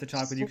glad I got to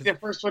talk with you. The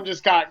first one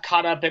just got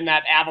caught up in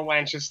that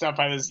avalanche of stuff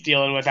I was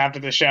dealing with after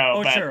the show.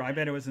 Oh, sure. I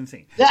bet it was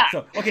insane. Yeah.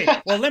 So, okay.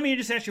 Well, let me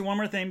just ask you one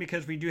more thing,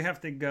 because we do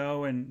have to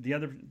go, and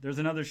there's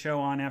another show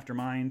on after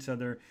mine, so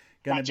they're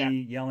going to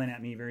be yelling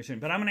at me very soon.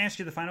 But I'm going to ask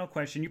you the final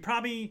question. You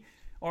probably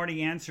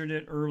already answered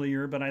it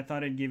earlier, but I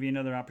thought I'd give you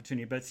another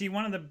opportunity. But see,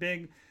 one of the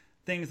big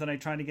things that I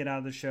try to get out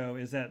of the show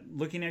is that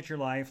looking at your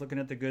life, looking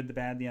at the good, the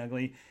bad, the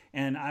ugly.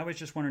 And I was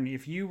just wondering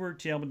if you were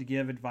to able to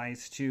give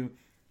advice to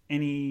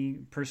any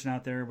person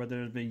out there,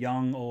 whether it be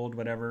young, old,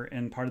 whatever,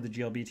 and part of the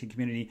GLBT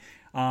community.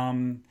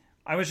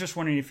 I was just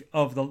wondering if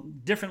of the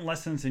different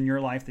lessons in your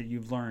life that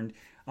you've learned,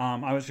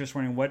 I was just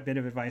wondering what bit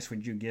of advice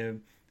would you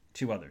give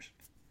to others?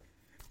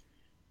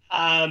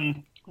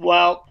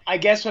 Well, I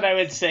guess what I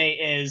would say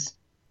is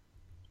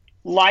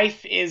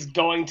life is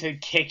going to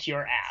kick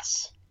your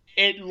ass.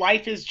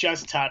 Life is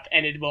just tough,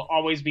 and it will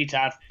always be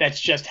tough. That's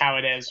just how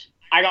it is.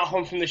 I got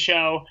home from the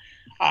show.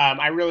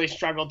 I really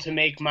struggled to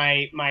make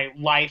my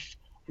life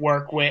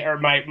work with, or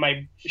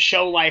my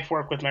show life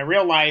work with my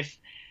real life.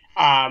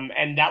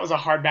 And that was a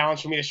hard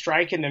balance for me to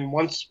strike. And then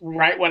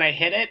right when I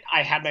hit it,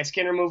 I had my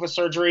skin removal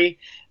surgery.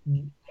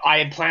 I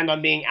had planned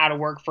on being out of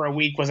work for a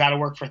week, was out of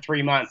work for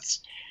 3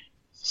 months.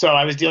 So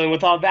I was dealing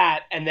with all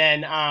that. And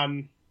then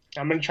I'm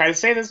going to try to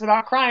say this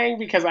without crying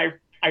because I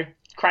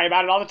cry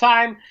about it all the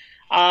time.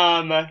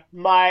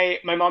 My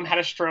mom had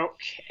a stroke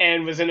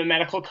and was in a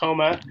medical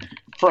coma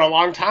for a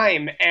long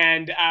time.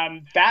 And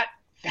that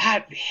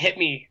hit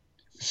me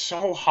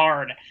so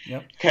hard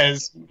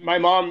because my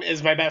mom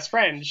is my best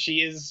friend.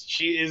 She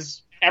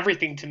is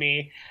everything to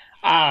me.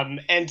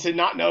 And to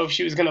not know if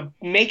she was going to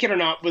make it or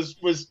not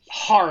was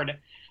hard.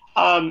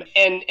 And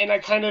I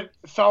kind of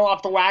fell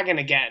off the wagon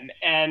again.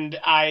 And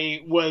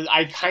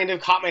I kind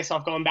of caught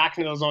myself going back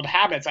into those old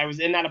habits. I was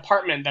in that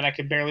apartment that I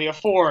could barely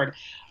afford.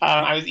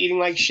 I was eating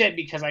like shit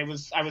because I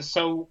was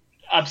so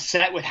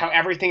upset with how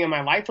everything in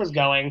my life was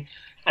going.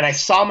 And I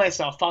saw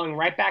myself falling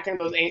right back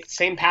into those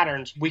same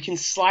patterns. We can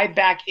slide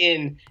back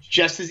in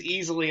just as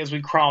easily as we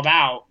crawled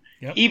out.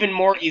 Yep. Even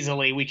more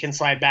easily we can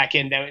slide back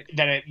in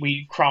than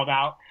we crawled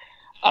out.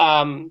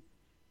 And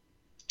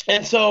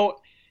so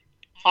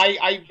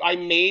I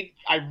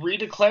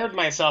redeclared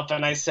myself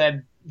and I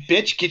said,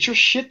 bitch, get your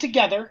shit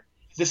together.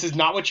 This is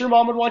not what your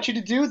mom would want you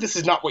to do. This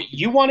is not what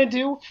you want to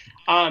do.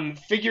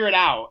 Figure it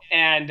out.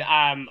 And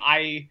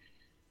I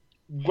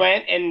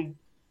went and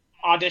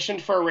auditioned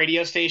for a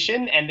radio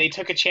station and they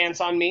took a chance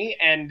on me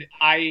and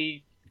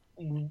I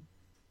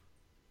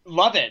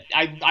love it.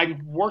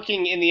 I'm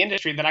working in the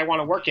industry that I want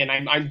to work in.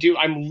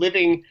 I'm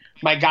living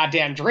my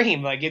goddamn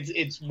dream. Like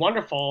it's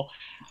wonderful.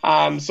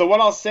 So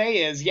what I'll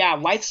say is, yeah,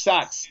 life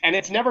sucks and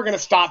it's never going to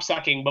stop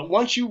sucking. But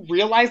once you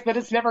realize that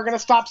it's never going to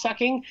stop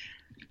sucking,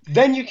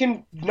 then you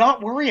can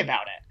not worry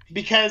about it.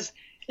 Because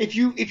if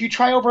you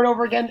try over and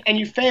over again and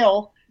you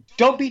fail,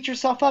 don't beat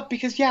yourself up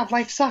because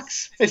life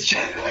sucks. It's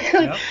just,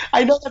 yep.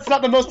 I know that's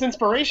not the most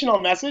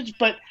inspirational message,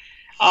 but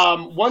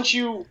once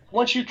you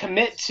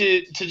commit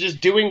to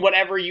just doing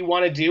whatever you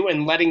want to do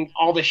and letting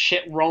all the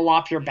shit roll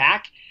off your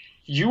back,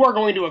 you are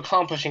going to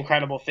accomplish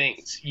incredible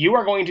things. You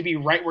are going to be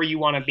right where you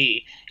want to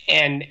be.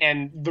 And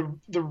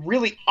the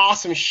really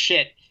awesome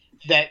shit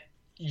that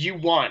you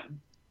want,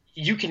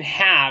 you can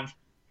have,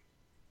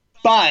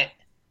 but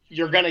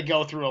you're going to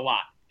go through a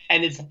lot.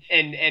 And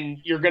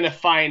you're going to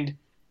find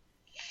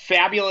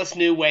fabulous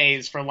new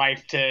ways for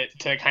life to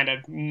kind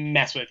of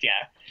mess with you.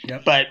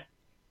 Yep. But,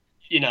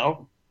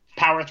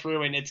 power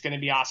through and it's going to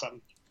be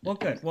awesome. Well,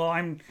 good. Well,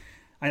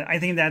 I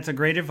think that's a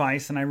great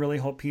advice and I really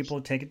hope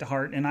people take it to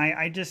heart. And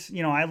I just,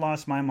 I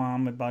lost my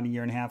mom about 1.5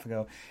 years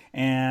ago.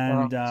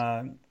 And,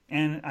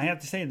 and I have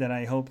to say that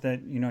I hope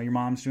that, your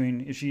mom's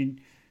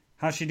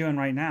how's she doing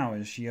right now?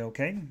 Is she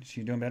okay? Is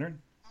she doing better?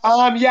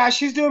 Yeah,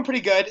 she's doing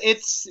pretty good.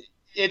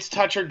 It's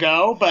touch or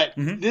go, but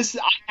I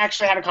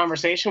actually had a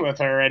conversation with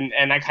her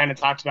and I kind of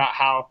talked about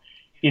how,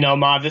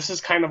 Ma, this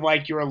is kind of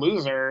like you're a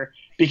loser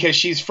because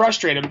she's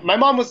frustrated. My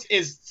mom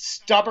is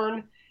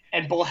stubborn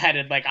and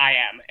bullheaded like I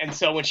am. And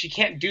so when she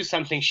can't do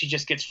something, she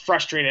just gets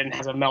frustrated and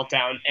has a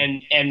meltdown.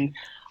 And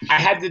I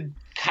had to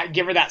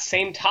give her that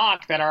same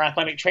talk that our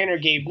athletic trainer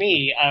gave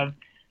me of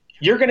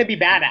you're going to be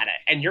bad at it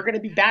and you're going to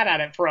be bad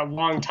at it for a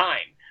long time,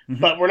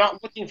 but we're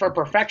not looking for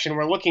perfection.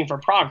 We're looking for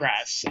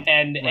progress.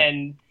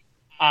 And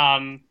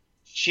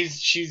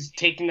she's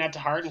taking that to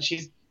heart and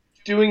she's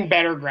doing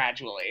better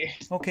gradually.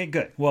 Okay,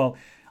 good. Well,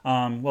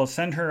 we'll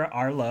send her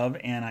our love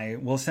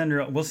and we'll send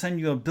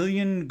you 1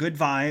 billion good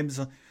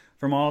vibes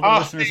from all the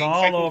listeners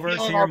all over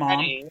to your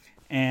mom.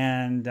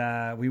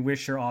 And we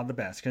wish her all the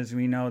best because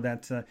we know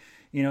that,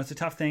 it's a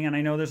tough thing. And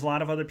I know there's a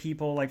lot of other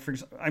people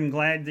I'm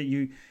glad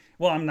that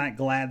I'm not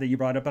glad that you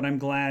brought it, but I'm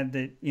glad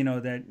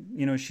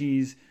that,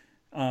 she's,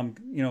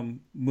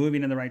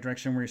 moving in the right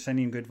direction. We're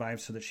sending good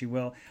vibes so that she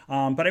will.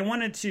 But I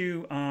wanted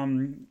to,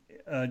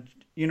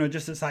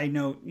 just a side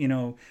note,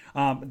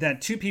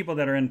 that 2 people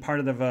that are in part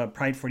of the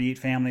Pride 48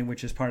 family,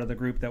 which is part of the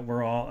group that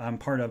we're all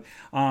part of.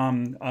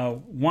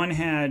 One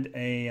had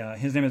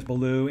his name is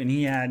Baloo, and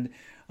he had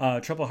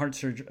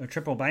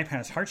triple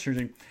bypass heart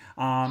surgery.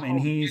 And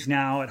he's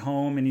now at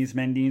home and he's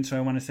mending. So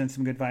I want to send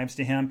some good vibes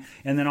to him.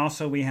 And then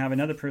also we have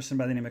another person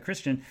by the name of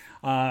Christian,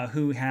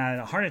 who had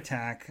a heart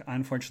attack,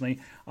 unfortunately,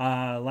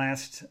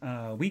 last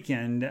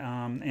weekend.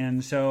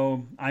 And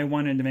so I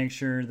wanted to make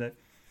sure that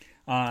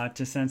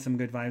to send some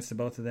good vibes to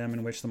both of them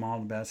and wish them all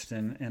the best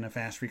and a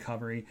fast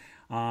recovery.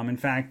 In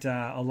fact,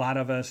 a lot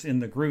of us in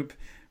the group,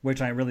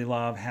 which I really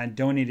love, had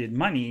donated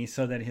money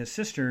so that his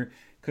sister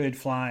could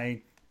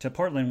fly to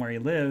Portland where he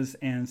lives,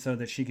 and so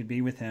that she could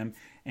be with him.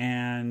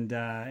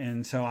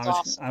 And so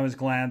I was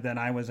glad that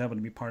I was able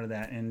to be part of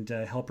that and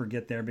help her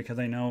get there, because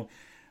I know,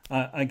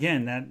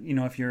 again, that, you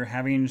know, if you're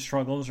having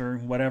struggles or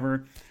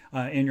whatever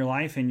in your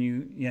life and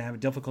you have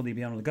difficulty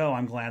being able to go,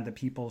 I'm glad that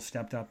people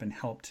stepped up and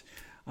helped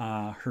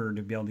her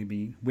to be able to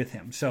be with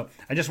him. So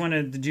I just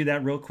wanted to do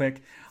that real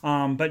quick.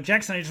 But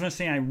Jackson, I just want to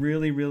say I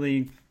really,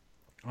 really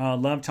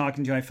love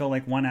talking to you. I feel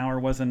like 1 hour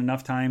wasn't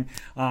enough time,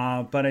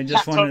 but I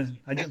just want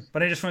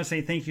to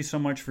say thank you so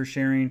much for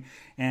sharing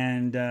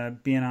and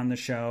being on the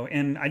show.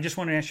 And I just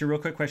want to ask you a real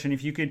quick question: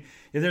 if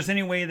there's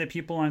any way that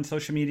people on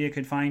social media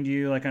could find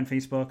you, like on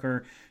Facebook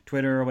or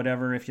Twitter or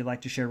whatever, if you'd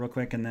like to share real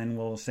quick, and then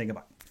we'll say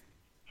goodbye.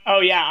 Oh,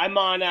 yeah. I'm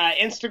on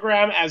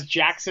Instagram as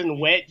Jackson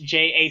Whitt,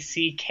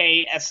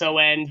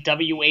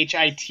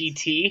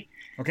 JacksonWhitt.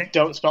 Okay.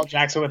 Don't spell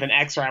Jackson with an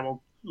X or I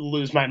will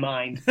lose my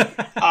mind.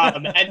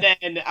 And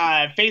then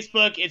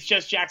Facebook, it's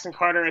just Jackson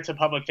Carter. It's a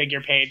public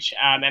figure page.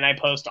 And I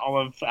post all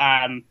of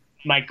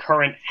my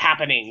current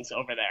happenings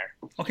over there.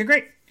 Okay,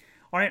 great.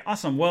 All right,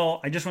 awesome.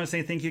 Well, I just want to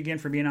say thank you again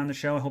for being on the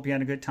show. I hope you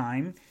had a good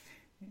time.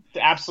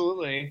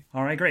 Absolutely.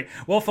 All right, great.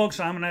 Well, folks,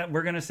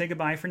 we're gonna say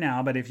goodbye for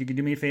now. But if you could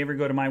do me a favor,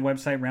 go to my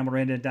website,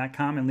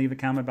 rambleredhead.com, and leave a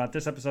comment about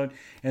this episode,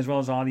 as well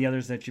as all the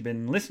others that you've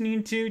been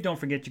listening to. Don't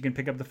forget, you can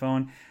pick up the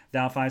phone,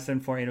 dial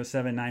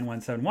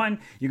 574-807-9171.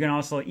 You can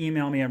also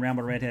email me at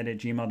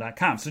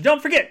rambleredhead@gmail.com. So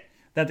don't forget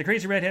that the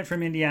Crazy Redhead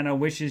from Indiana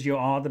wishes you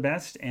all the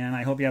best, and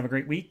I hope you have a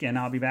great week. And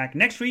I'll be back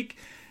next week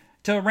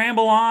to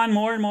ramble on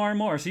more and more and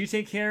more. So you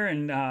take care,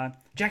 and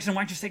Jackson,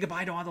 why don't you say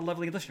goodbye to all the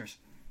lovely listeners?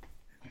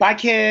 Bye,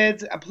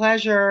 kids. A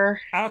pleasure.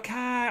 Okay.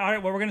 All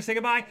right. Well, we're going to say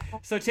goodbye.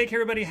 So take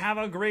care, everybody. Have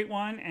a great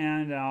one,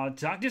 and I'll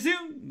talk to you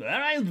soon. All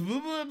right.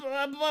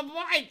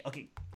 Bye. Okay.